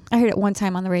Song. I heard it one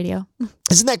time on the radio.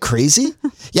 Isn't that crazy?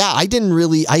 Yeah, I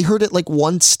heard it like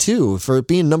once too. For it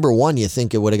being #1, you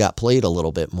think it would have got played a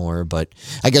little bit more, but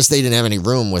I guess they didn't have any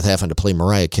room with having to play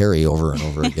Mariah Carey over and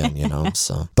over again,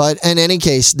 so. But in any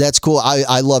case, that's cool.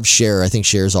 I love Cher. I think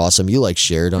Cher's awesome. You like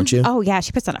Cher, don't you? Oh yeah,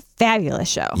 she puts on a fabulous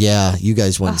show. Yeah, you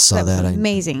guys went and saw that.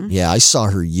 Amazing. Yeah, I saw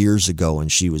her years ago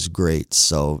and she was great.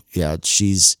 So yeah,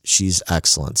 she's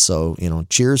excellent. So,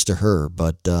 cheers to her.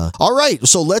 But all right,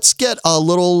 so let's get a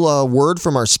little word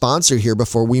from our sponsor here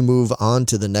before we move on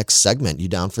to the next segment. You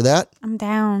down for that? I'm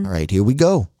down. All right, here we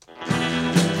go.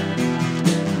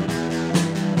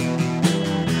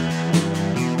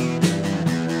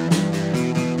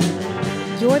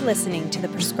 You're listening to the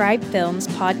Prescribed Films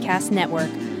Podcast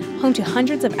Network, home to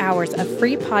hundreds of hours of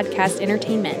free podcast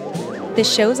entertainment. The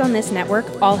shows on this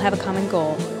network all have a common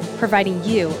goal, providing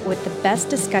you with the best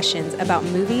discussions about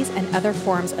movies and other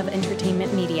forms of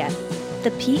entertainment media.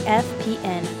 The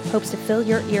PFPN hopes to fill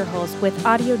your earholes with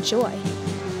audio joy.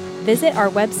 Visit our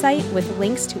website with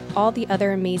links to all the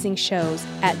other amazing shows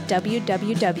at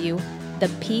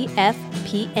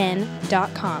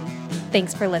www.thepfpn.com.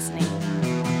 Thanks for listening.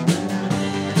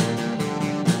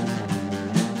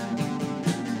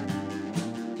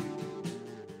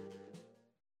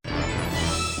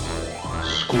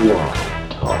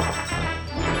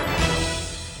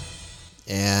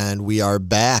 And we are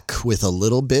back with a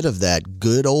little bit of that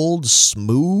good old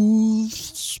smooth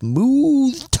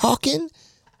talking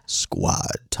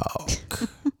squad talk.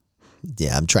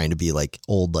 Yeah, I'm trying to be like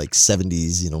old, like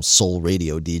 70s, soul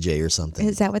radio DJ or something.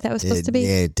 Is that what that was supposed to be?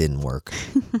 Yeah, it didn't work.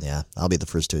 Yeah, I'll be the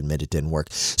first to admit it didn't work.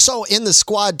 So in the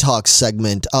Squad Talk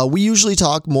segment, we usually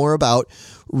talk more about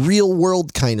real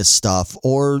world kind of stuff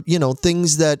or,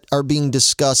 things that are being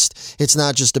discussed. It's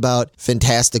not just about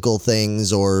fantastical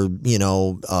things or,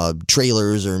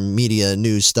 trailers or media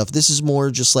news stuff. This is more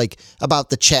just like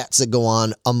about the chats that go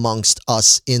on amongst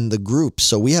us in the group.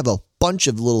 So we have a bunch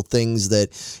of little things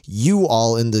that you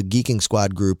all in the Geeking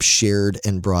Squad group shared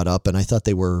and brought up, and I thought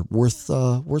they were worth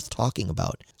talking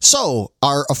about. So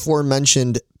our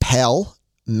aforementioned pal,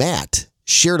 Matt,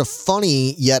 shared a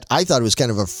funny, yet I thought it was kind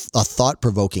of a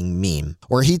thought-provoking meme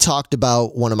where he talked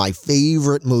about one of my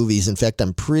favorite movies. In fact,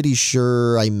 I'm pretty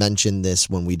sure I mentioned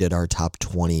this when we did our top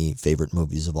 20 favorite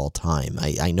movies of all time.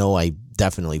 I know I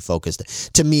definitely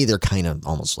focused. To me, they're kind of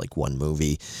almost like one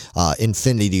movie,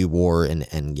 Infinity War and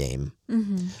Endgame.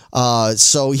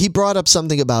 So he brought up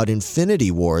something about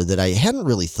Infinity War that I hadn't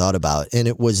really thought about, and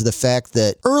it was the fact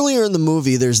that earlier in the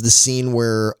movie, there's the scene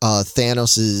where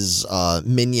Thanos's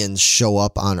minions show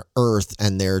up on Earth,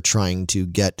 and they're trying to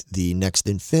get the next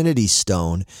Infinity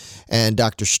Stone, and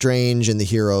Doctor Strange and the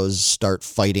heroes start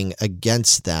fighting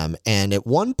against them. And at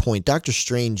one point, Doctor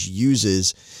Strange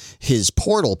uses his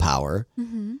portal power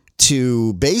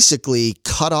to basically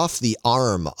cut off the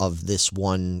arm of this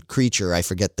one creature. I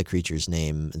forget the creature's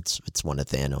name. It's one of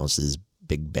Thanos's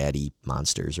big baddie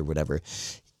monsters or whatever.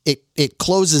 It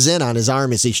closes in on his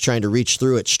arm as he's trying to reach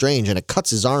through it, Strange, and it cuts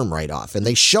his arm right off. And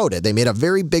they showed it. They made a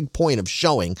very big point of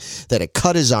showing that it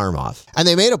cut his arm off. And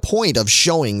they made a point of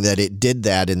showing that it did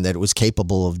that and that it was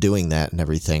capable of doing that and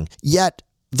everything. Yet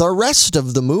the rest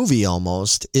of the movie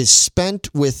almost is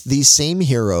spent with these same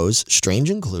heroes,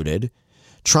 Strange included,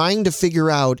 trying to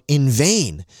figure out in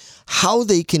vain how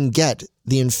they can get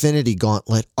the Infinity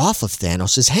Gauntlet off of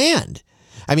Thanos' hand.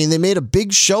 I mean, they made a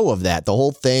big show of that. The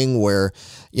whole thing where,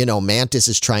 Mantis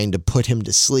is trying to put him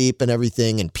to sleep and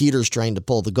everything, and Peter's trying to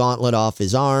pull the gauntlet off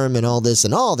his arm and all this,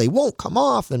 and they won't come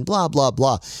off and blah, blah,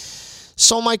 blah.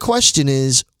 So my question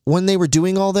is, when they were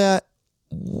doing all that,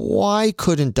 why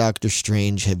couldn't Doctor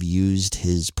Strange have used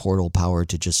his portal power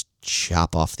to just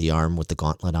chop off the arm with the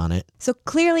gauntlet on it? So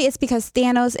clearly it's because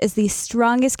Thanos is the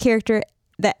strongest character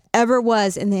that ever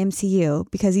was in the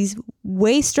MCU, because he's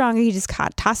way stronger. He just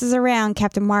tosses around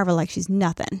Captain Marvel like she's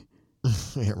nothing.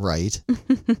 Right.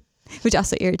 Which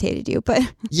also irritated you, but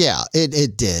yeah,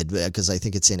 it did, because I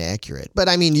think it's inaccurate. But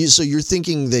I mean, so you're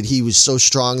thinking that he was so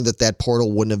strong that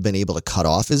portal wouldn't have been able to cut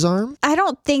off his arm? I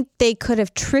don't think they could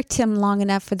have tricked him long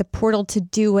enough for the portal to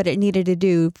do what it needed to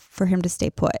do for him to stay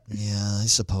put. Yeah, I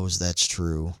suppose that's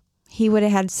true. He would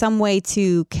have had some way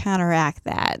to counteract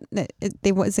that.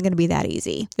 It wasn't going to be that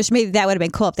easy. Which maybe that would have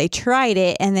been cool if they tried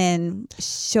it and then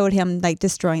showed him like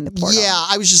destroying the portal. Yeah,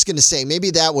 I was just going to say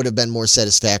maybe that would have been more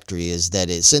satisfactory, is that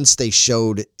since they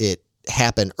showed it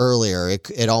happen earlier,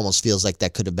 it almost feels like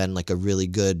that could have been like a really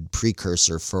good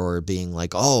precursor for being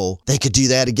like, they could do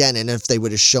that again. And if they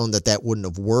would have shown that wouldn't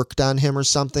have worked on him or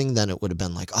something, then it would have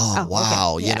been like,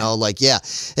 wow, okay. Yeah.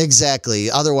 Exactly.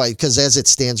 Otherwise, because as it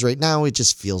stands right now, it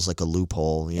just feels like a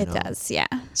loophole. It does, yeah.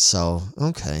 So,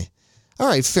 okay. All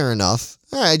right, fair enough.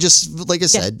 All right, just like I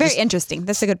said. Very interesting.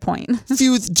 That's a good point. A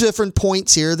few different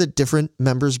points here that different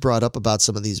members brought up about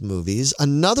some of these movies.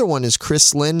 Another one is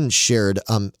Chris Lynn shared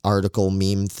article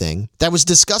meme thing that was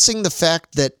discussing the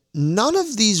fact that none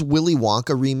of these Willy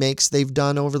Wonka remakes they've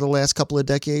done over the last couple of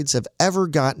decades have ever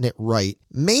gotten it right,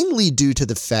 mainly due to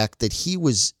the fact that he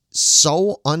was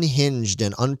so unhinged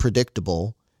and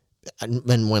unpredictable.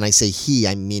 And when I say he,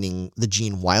 I'm meaning the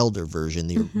Gene Wilder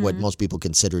version, what most people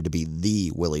consider to be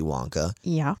the Willy Wonka.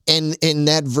 Yeah. And in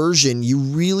that version, you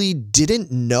really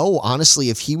didn't know, honestly,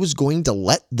 if he was going to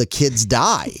let the kids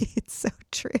die. It's so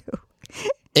true.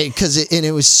 Because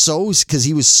he was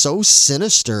so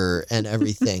sinister and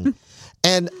everything.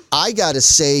 And I got to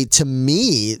say, to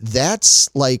me, that's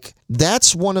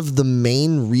one of the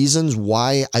main reasons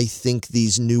why I think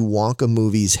these new Wonka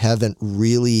movies haven't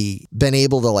really been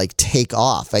able to take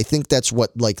off. I think that's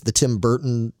what the Tim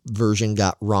Burton version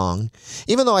got wrong.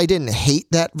 Even though I didn't hate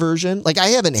that version, I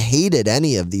haven't hated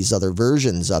any of these other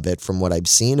versions of it from what I've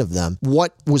seen of them.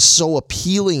 What was so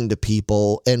appealing to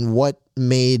people and what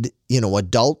made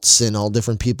adults and all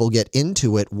different people get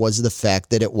into it was the fact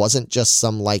that it wasn't just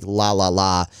some la la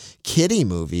la kiddie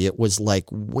movie. It was like,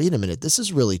 wait a minute, this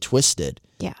is really twisted.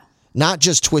 Yeah. Not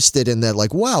just twisted in that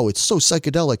wow, it's so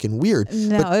psychedelic and weird.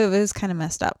 No, it was kind of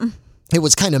messed up. It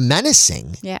was kind of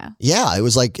menacing. Yeah. Yeah, it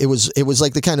was like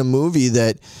the kind of movie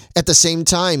that at the same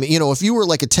time, if you were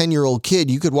like a 10-year-old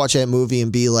kid, you could watch that movie and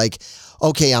be like,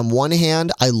 okay, on one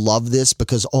hand, I love this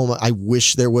because, I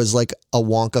wish there was a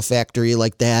Wonka factory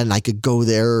like that and I could go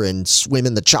there and swim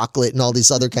in the chocolate and all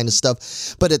this other kind of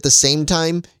stuff. But at the same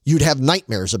time, you'd have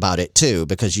nightmares about it too,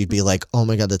 because you'd be like, oh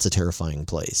my God, that's a terrifying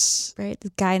place. Right.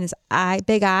 This guy and his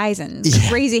big eyes and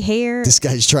crazy hair. This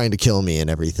guy's trying to kill me and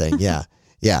everything. Yeah.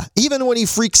 Yeah. Even when he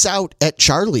freaks out at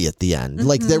Charlie at the end,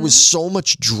 there was so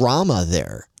much drama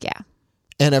there. Yeah.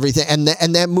 And everything.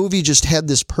 And that movie just had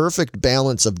this perfect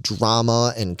balance of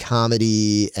drama and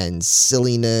comedy and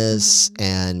silliness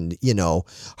and,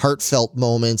 heartfelt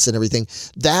moments and everything.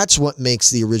 That's what makes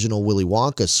the original Willy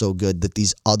Wonka so good that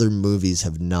these other movies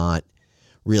have not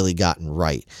really gotten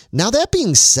right. Now, that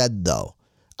being said, though,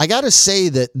 I got to say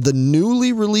that the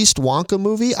newly released Wonka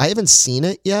movie, I haven't seen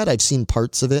it yet. I've seen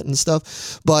parts of it and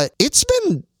stuff, but it's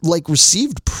been like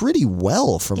received pretty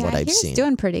well from what I've he's seen.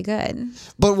 doing pretty good.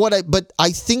 But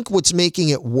I think what's making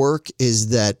it work is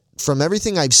that from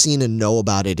everything I've seen and know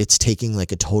about it, it's taking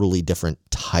like a totally different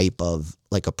type of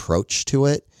like approach to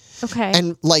it. Okay.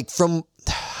 And like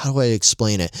how do I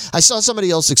explain it? I saw somebody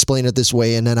else explain it this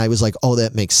way, and then I was like, oh,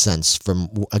 that makes sense from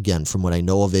what I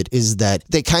know of it, is that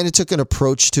they kind of took an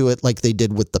approach to it like they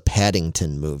did with the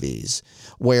Paddington movies,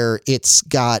 where it's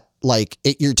got like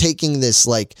you're taking this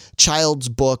like child's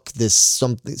book, this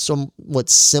somewhat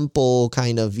simple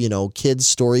kind of, kid's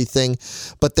story thing,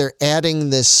 but they're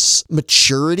adding this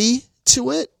maturity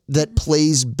to it that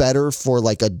plays better for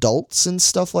like adults and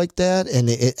stuff like that. And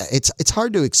it's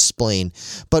hard to explain,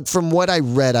 but from what I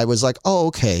read, I was like, oh,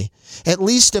 okay. At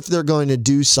least if they're going to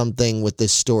do something with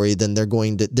this story, then they're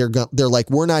like,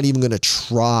 we're not even going to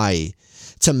try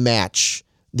to match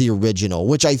the original,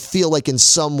 which I feel like in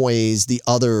some ways the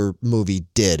other movie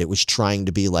did. It was trying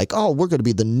to be like, oh, we're going to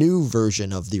be the new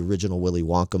version of the original Willy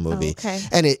Wonka movie. Oh, okay.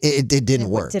 And it didn't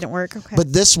work. It didn't work. Okay.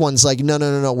 But this one's like, no.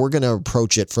 We're going to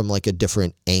approach it from like a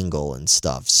different angle and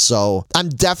stuff. So I'm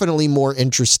definitely more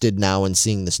interested now in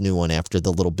seeing this new one after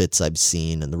the little bits I've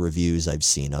seen and the reviews I've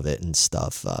seen of it and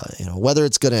stuff. Whether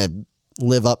it's going to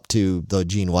live up to the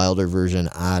Gene Wilder version,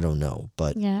 I don't know.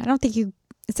 But yeah, I don't think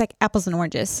it's like apples and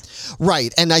oranges.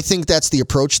 Right. And I think that's the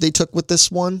approach they took with this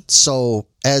one. So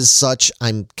as such,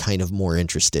 I'm kind of more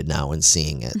interested now in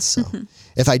seeing it. So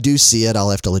if I do see it, I'll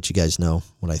have to let you guys know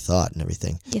what I thought and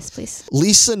everything. Yes, please.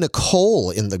 Lisa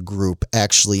Nicole in the group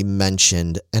actually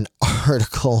mentioned an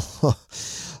article.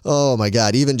 Oh my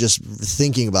God. Even just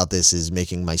thinking about this is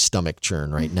making my stomach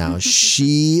churn right now.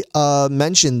 She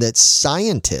mentioned that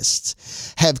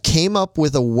scientists have came up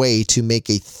with a way to make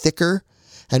a thicker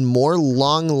and more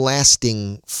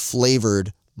long-lasting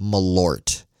flavored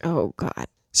Malort. Oh God!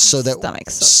 So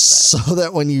that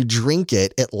when you drink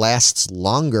it, it lasts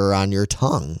longer on your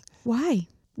tongue. Why?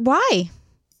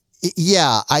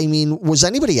 Yeah, I mean, was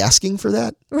anybody asking for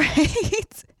that?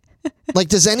 Right. Like,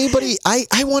 does anybody?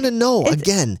 I want to know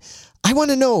again. I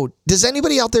want to know. Does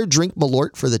anybody out there drink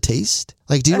Malort for the taste?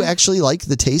 Like, do you actually like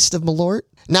the taste of Malort?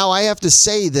 Now, I have to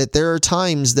say that there are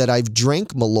times that I've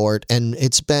drank Malort and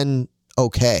it's been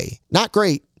okay. Not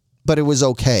great, but it was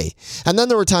okay. And then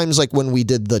there were times like when we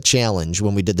did the challenge,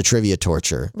 when we did the trivia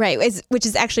torture. Right, which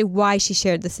is actually why she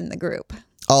shared this in the group.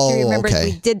 Oh, she remembers okay.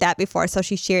 we did that before, so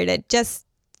she shared it just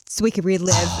so we could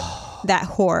relive that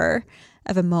horror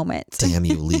of a moment. Damn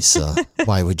you, Lisa.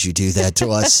 Why would you do that to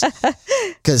us?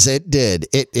 Because it did.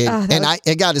 I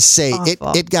got to say,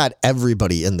 it got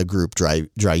everybody in the group dry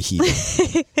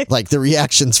heaving. Like the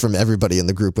reactions from everybody in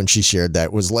the group when she shared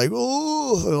that was like,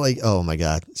 oh my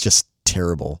God, it's just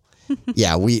terrible.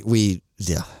 Yeah,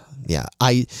 yeah.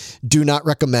 I do not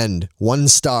recommend. 1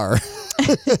 star.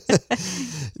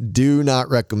 Do not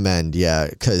recommend. Yeah,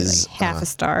 because like half a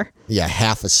star. Yeah,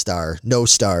 half a star. No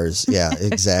stars. Yeah,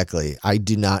 exactly. I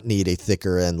do not need a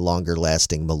thicker and longer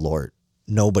lasting Malort.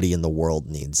 Nobody in the world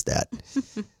needs that.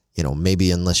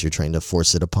 Maybe unless you're trying to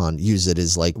force it use it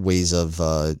as like ways of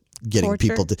getting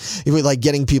torture.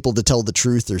 getting people to tell the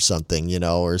truth or something,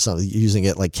 or something, using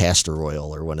it like castor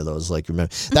oil or one of those. Like,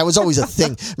 remember that was always a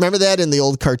thing. Remember that in the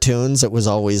old cartoons? It was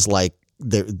always like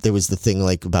there was the thing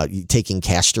like about taking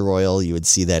castor oil. You would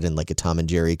see that in like a Tom and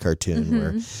Jerry cartoon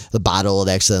where the bottle would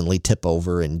accidentally tip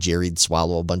over and Jerry'd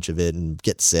swallow a bunch of it and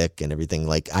get sick and everything.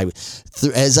 Like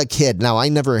as a kid, now I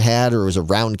never had or was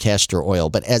around castor oil,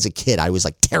 but as a kid, I was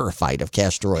like terrified of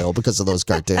castor oil because of those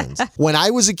cartoons. When I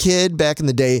was a kid back in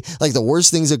the day, like the worst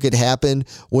things that could happen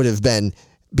would have been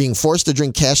being forced to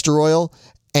drink castor oil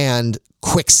and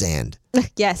quicksand.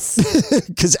 Yes.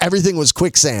 Because everything was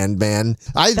quicksand, man.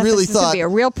 I really thought would be a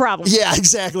real problem. Yeah,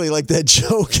 exactly. Like that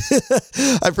joke.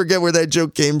 I forget where that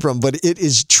joke came from, but it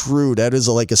is true. That is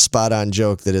like a spot on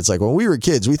joke that it's like when we were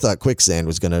kids, we thought quicksand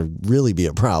was going to really be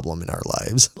a problem in our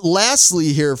lives.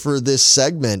 Lastly, here for this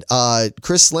segment,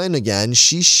 Chris Lynn again,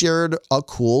 she shared a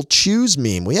cool Choose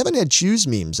meme. We haven't had Choose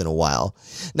memes in a while.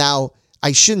 Now,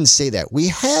 I shouldn't say that. We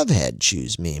have had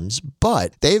Choose memes,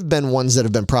 but they've been ones that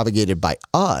have been propagated by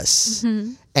us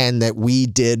and that we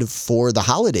did for the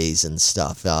holidays and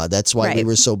stuff. That's why we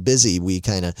were so busy. We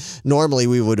normally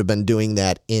we would have been doing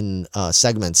that in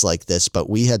segments like this, but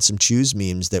we had some Choose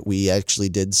memes that we actually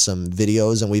did some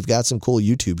videos, and we've got some cool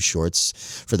YouTube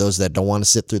shorts for those that don't want to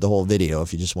sit through the whole video.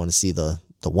 If you just want to see the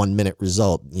the 1 minute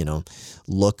result,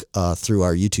 look through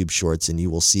our YouTube shorts and you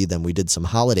will see them. We did some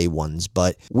holiday ones,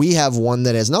 but we have one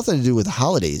that has nothing to do with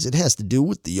holidays. It has to do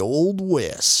with the Old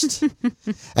West.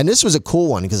 And this was a cool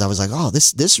one because I was like, oh,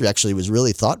 this actually was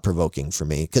really thought provoking for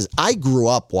me because I grew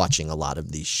up watching a lot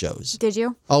of these shows. Did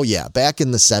you? Oh, yeah. Back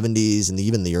in the 70s and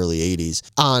even the early 80s.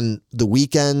 On the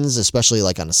weekends, especially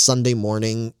like on a Sunday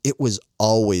morning, it was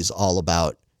always all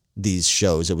about these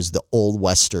shows. It was the old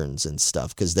Westerns and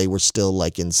stuff because they were still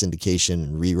like in syndication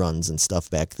and reruns and stuff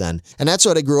back then. And that's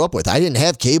what I grew up with. I didn't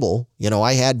have cable.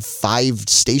 I had 5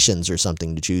 stations or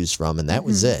something to choose from, and that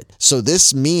was it. So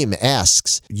this meme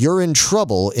asks, you're in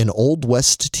trouble in Old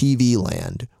West TV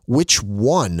land. Which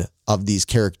one of these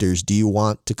characters do you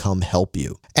want to come help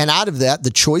you? And out of that,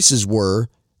 the choices were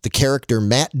the character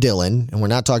Matt Dillon, and we're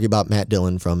not talking about Matt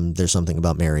Dillon from There's Something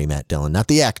About Mary, Matt Dillon, not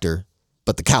the actor,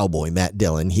 but the cowboy, Matt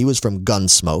Dillon. He was from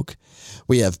Gunsmoke.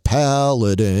 We have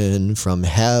Paladin from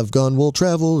Have Gun Will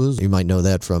Travel. You might know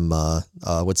that from,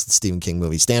 what's the Stephen King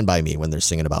movie? Stand By Me, when they're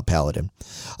singing about Paladin.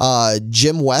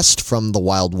 Jim West from The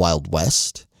Wild Wild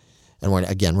West. And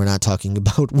we're not talking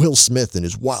about Will Smith and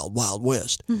his Wild Wild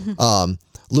West.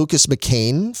 Lucas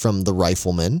McCain from The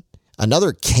Rifleman.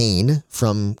 Another Kane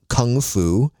from Kung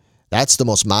Fu. That's the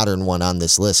most modern one on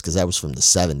this list because that was from the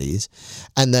 70s.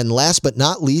 And then last but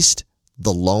not least,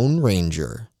 the Lone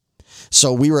Ranger.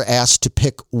 So we were asked to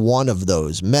pick one of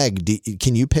those. Meg,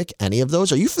 can you pick any of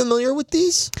those? Are you familiar with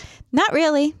these? Not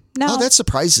really. No. Oh, that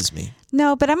surprises me.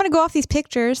 No, but I'm going to go off these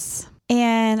pictures.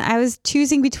 And I was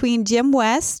choosing between Jim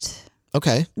West.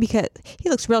 Okay. Because he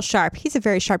looks real sharp. He's a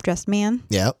very sharp dressed man.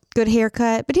 Yeah. Good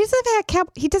haircut. But he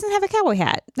doesn't have a cowboy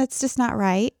hat. That's just not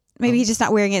right. Maybe he's just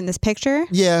not wearing it in this picture.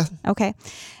 Yeah. Okay.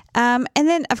 And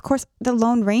then, of course, the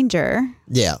Lone Ranger.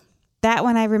 Yeah. That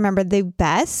one I remember the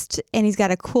best. And he's got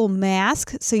a cool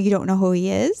mask, so you don't know who he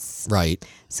is. Right.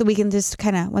 So we can just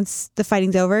kind of, once the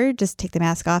fighting's over, just take the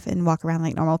mask off and walk around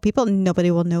like normal people. And nobody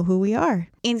will know who we are.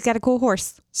 And he's got a cool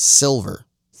horse. Silver.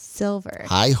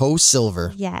 Hi-ho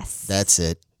Silver. Yes. That's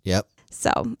it. Yep.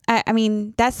 So, I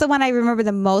mean, that's the one I remember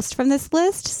the most from this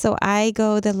list. So I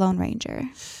go the Lone Ranger.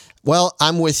 Well,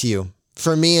 I'm with you.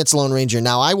 For me, it's Lone Ranger.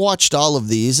 Now, I watched all of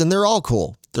these, and they're all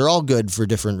cool. They're all good for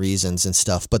different reasons and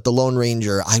stuff. But the Lone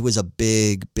Ranger, I was a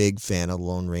big, big fan of the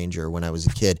Lone Ranger when I was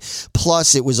a kid.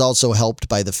 Plus, it was also helped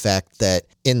by the fact that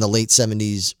in the late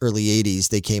 70s, early 80s,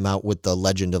 they came out with the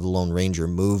Legend of the Lone Ranger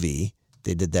movie.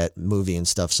 They did that movie and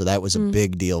stuff. So that was a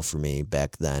big deal for me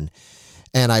back then.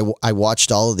 And I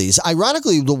watched all of these.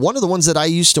 Ironically, one of the ones that I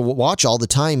used to watch all the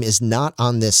time is not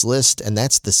on this list, and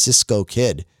that's the Cisco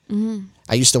Kid.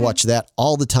 I used to watch that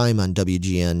all the time on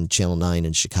WGN Channel 9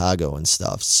 in Chicago and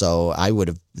stuff. So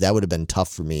that would have been tough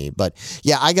for me. But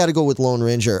yeah, I got to go with Lone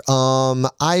Ranger.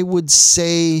 I would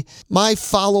say my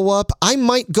follow-up, I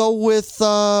might go with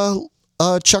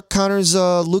Chuck Connor's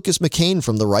Lucas McCain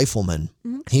from The Rifleman.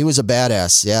 He was a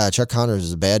badass. Yeah, Chuck Connors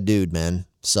is a bad dude, man.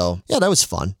 So yeah, that was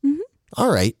fun. All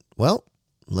right. Well,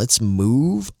 let's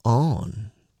move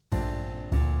on.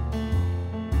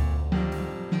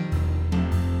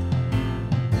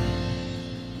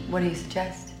 What do you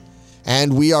suggest?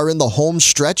 And we are in the home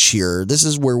stretch here. This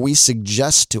is where we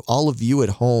suggest to all of you at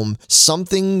home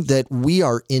something that we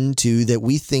are into that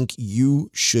we think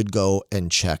you should go and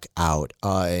check out.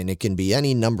 And it can be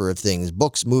any number of things: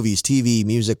 books, movies, TV,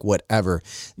 music, whatever.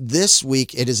 This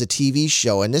week, it is a TV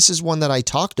show. And this is one that I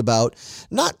talked about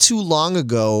not too long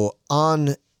ago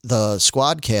on the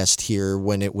Squadcast here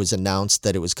when it was announced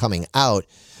that it was coming out.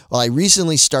 Well, I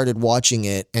recently started watching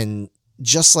it, and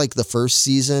just like the first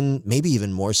season, maybe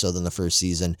even more so than the first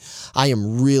season, I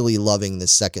am really loving the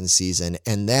second season,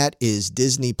 and that is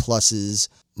Disney Plus's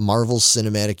Marvel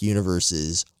Cinematic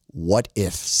Universe's What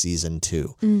If Season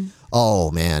 2.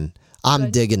 Oh, man. I'm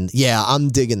digging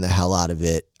the hell out of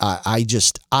it.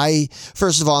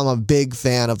 First of all, I'm a big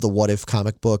fan of the What If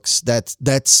comic books.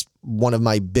 That's one of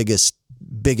my biggest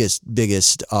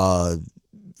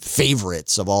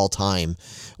favorites of all time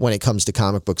when it comes to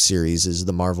comic book series is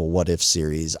the Marvel What If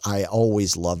series. I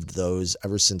always loved those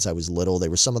ever since I was little. They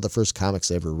were some of the first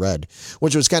comics I ever read,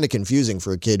 which was kind of confusing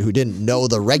for a kid who didn't know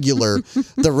the regular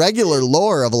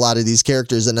lore of a lot of these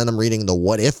characters. And then I'm reading the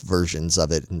What If versions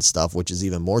of it and stuff, which is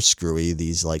even more screwy,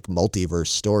 these like multiverse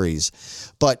stories.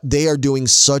 But they are doing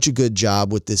such a good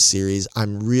job with this series.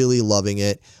 I'm really loving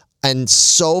it. And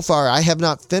so far, I have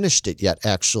not finished it yet,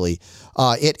 actually.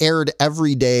 It aired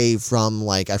every day from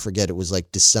I forget, it was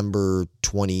December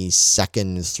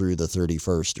 22nd through the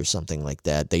 31st or something like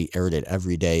that. They aired it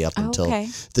every day up until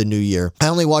the new year. I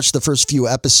only watched the first few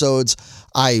episodes.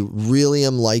 I really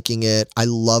am liking it. I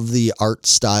love the art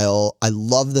style. I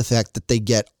love the fact that they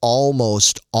get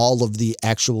almost all of the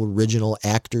actual original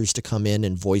actors to come in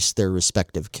and voice their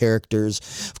respective characters.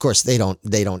 Of course, they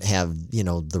don't have,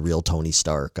 the real Tony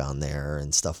Stark on there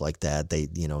and stuff like that. They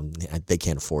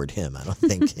can't afford him. I don't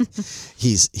think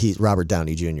he's Robert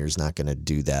Downey Jr. is not going to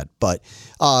do that. But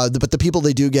the people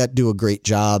they do get do a great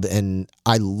job, and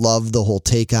I love the whole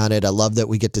take on it. I love that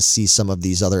we get to see some of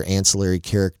these other ancillary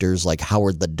characters like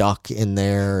Howard the Duck in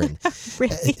there, and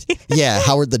Really? yeah,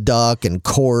 Howard the Duck and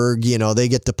Korg. They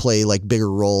get to play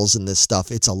bigger roles in this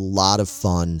stuff. It's a lot of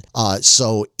fun.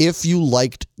 So if you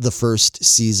liked the first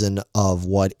season of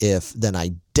What If, then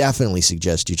I definitely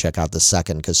suggest you check out the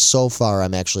second, because so far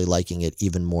I'm actually liking it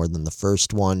even more than the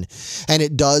first one. And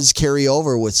it does carry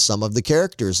over with some of the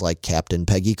characters, like Captain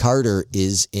Peggy Carter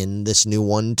is in this new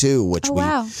one too, which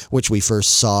we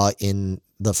first saw in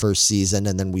the first season,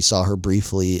 and then we saw her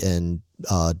briefly in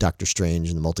Doctor Strange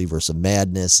and the Multiverse of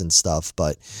Madness and stuff.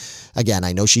 But again,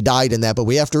 I know she died in that, but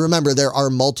we have to remember there are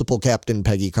multiple Captain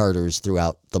Peggy Carters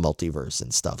throughout the multiverse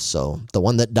and stuff. So the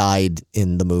one that died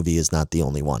in the movie is not the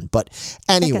only one. But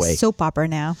anyway, like a soap opera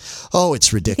now. Oh,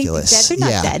 it's ridiculous. They're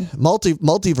not dead.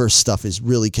 Multiverse stuff is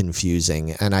really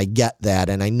confusing, and I get that,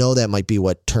 and I know that might be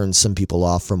what turns some people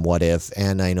off from What If.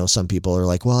 And I know some people are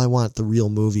like, well, I want the real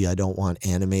movie, I don't want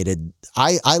animated.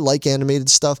 I like animated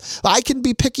stuff. I can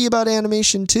be picky about animation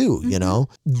too,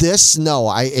 This, no,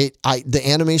 the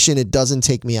animation, it doesn't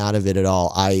take me out of it at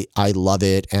all. I love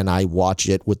it, and I watch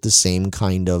it with the same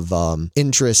kind of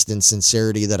interest and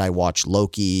sincerity that I watch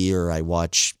Loki, or I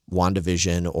watch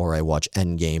WandaVision, or I watch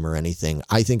Endgame or anything.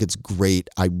 I think it's great.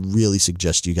 I really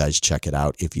suggest you guys check it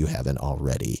out if you haven't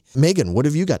already. Megan, what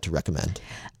have you got to recommend?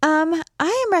 I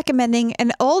am recommending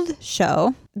an old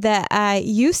show that I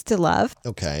used to love.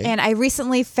 Okay. And I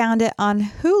recently found it on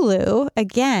Hulu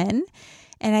again.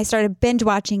 And I started binge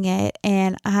watching it,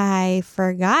 and I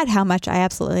forgot how much I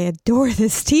absolutely adore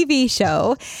this TV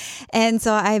show. And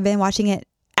so I've been watching it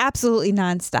absolutely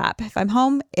nonstop. If I'm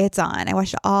home, it's on. I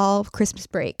watched it all Christmas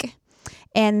break.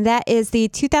 And that is the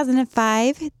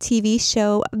 2005 TV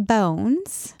show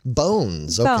Bones.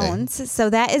 Bones, okay. Bones. So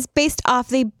that is based off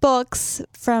the books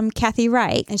from Kathy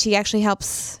Wright, and she actually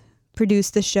helps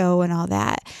produce the show and all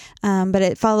that. But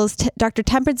it follows Dr.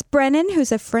 Temperance Brennan,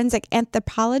 who's a forensic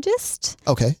anthropologist.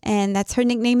 Okay. And that's her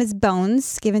nickname is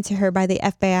Bones, given to her by the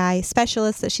FBI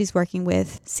specialist that she's working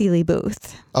with, Celie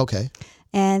Booth. Okay.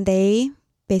 And they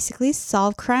basically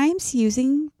solve crimes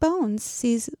using bones,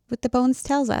 sees what the bones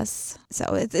tells us. So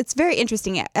it's very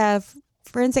interesting.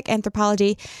 Forensic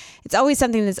anthropology, it's always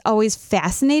something that's always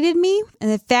fascinated me.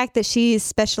 And the fact that she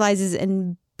specializes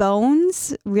in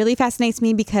bones really fascinates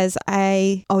me, because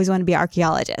I always want to be an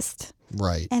archaeologist.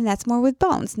 Right. And that's more with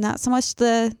bones, not so much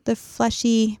the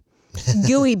fleshy,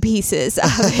 gooey pieces of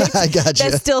it I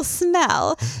gotcha. that still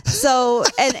smell. So,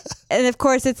 and of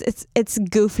course it's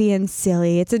goofy and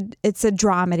silly. It's a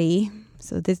dramedy.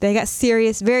 So they got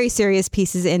very serious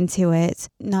pieces into it.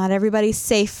 Not everybody's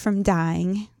safe from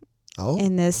dying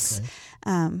in this.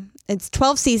 Okay. It's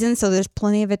 12 seasons, so there's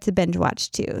plenty of it to binge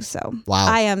watch too. So wow.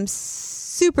 I am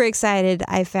super excited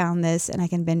I found this, and I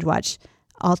can binge watch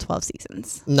all 12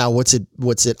 seasons. Now, what's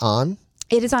it on?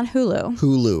 It is on Hulu.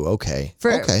 Hulu, okay.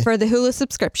 For the Hulu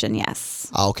subscription,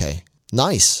 yes. Okay,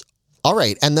 nice. All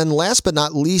right. And then last but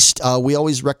not least, we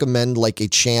always recommend a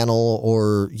channel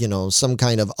or, some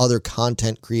kind of other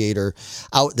content creator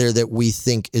out there that we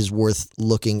think is worth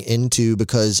looking into,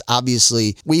 because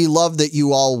obviously we love that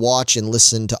you all watch and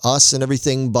listen to us and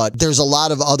everything, but there's a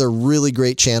lot of other really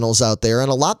great channels out there, and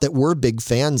a lot that we're big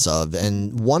fans of.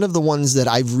 And one of the ones that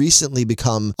I've recently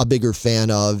become a bigger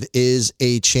fan of is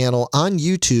a channel on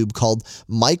YouTube called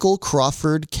Michael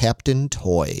Crawford Captain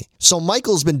Toy. So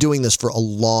Michael's been doing this for a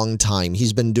long time.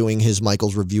 He's been doing his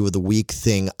Michael's Review of the Week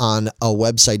thing on a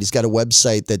website. He's got a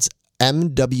website that's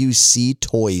mwctoys.com.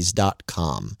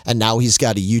 And now he's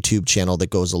got a YouTube channel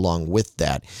that goes along with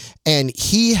that. And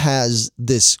he has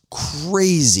this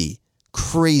crazy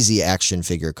action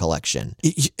figure collection.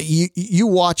 You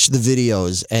watch the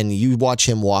videos and you watch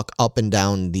him walk up and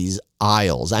down these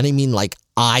aisles. And I mean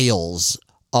aisles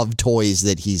of toys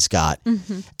that he's got.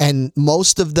 Mm-hmm. And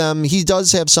most of them, he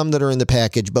does have some that are in the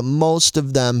package, but most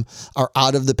of them are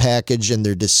out of the package and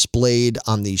they're displayed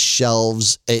on these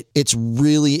shelves. It's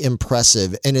really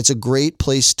impressive. And it's a great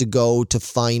place to go to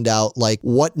find out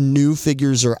what new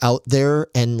figures are out there,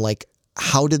 and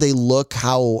how do they look?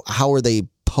 How are they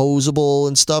posable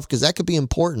and stuff? Because that could be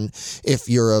important if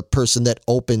you're a person that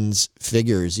opens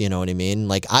figures, you know what I mean?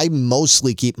 Like, I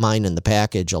mostly keep mine in the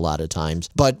package a lot of times,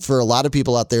 but for a lot of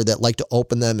people out there that like to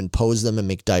open them and pose them and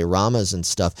make dioramas and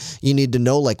stuff, you need to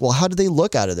know, like, well, how do they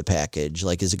look out of the package?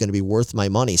 Like, is it going to be worth my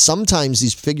money? Sometimes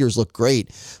these figures look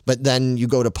great, but then you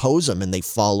go to pose them and they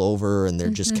fall over and they're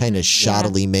just kind of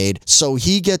shoddily made. So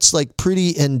he gets like pretty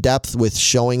in depth with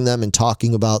showing them and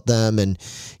talking about them, and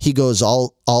he goes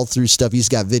all through stuff. He's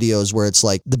got videos where it's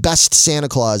like the best Santa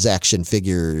Claus action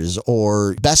figures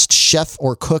or best chef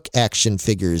or cook action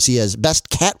figures. He has best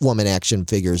Catwoman action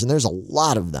figures, and there's a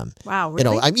lot of them. Wow, really?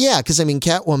 You know, because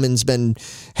Catwoman's been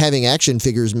having action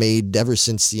figures made ever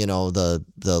since, you know, the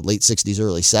late 60s,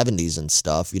 early 70s and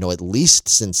stuff, you know, at least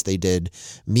since they did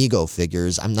Mego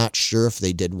figures. I'm not sure if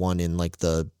they did one in like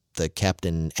the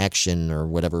Captain Action or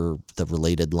whatever the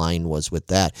related line was with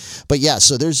that. But yeah,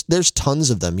 so there's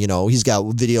tons of them. You know, he's got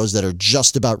videos that are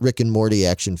just about Rick and Morty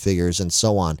action figures and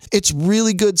so on. It's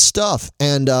really good stuff.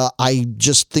 And I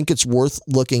just think it's worth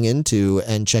looking into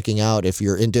and checking out if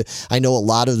you're into. I know a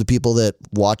lot of the people that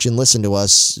watch and listen to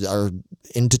us are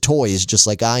into toys just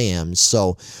like I am.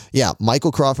 So yeah,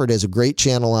 Michael Crawford has a great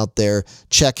channel out there.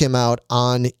 Check him out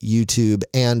on YouTube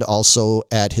and also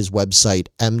at his website,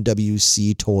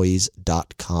 mwctoys.com.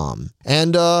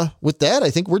 And with that, I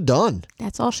think we're done.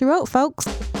 That's all she wrote, folks.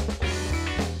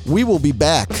 We will be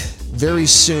back very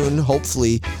soon,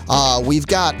 hopefully. We've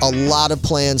got a lot of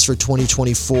plans for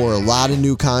 2024, a lot of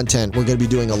new content. We're going to be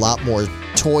doing a lot more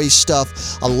toy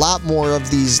stuff, a lot more of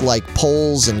these like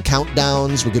polls and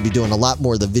countdowns. We're going to be doing a lot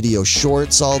more of the video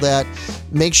shorts, all that.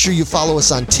 Make sure you follow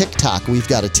us on TikTok. We've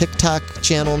got a TikTok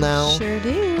channel now. Sure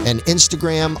do. And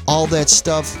Instagram, all that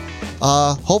stuff.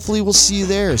 Hopefully we'll see you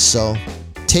there. So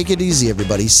take it easy,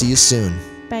 everybody. See you soon.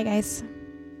 Bye, guys.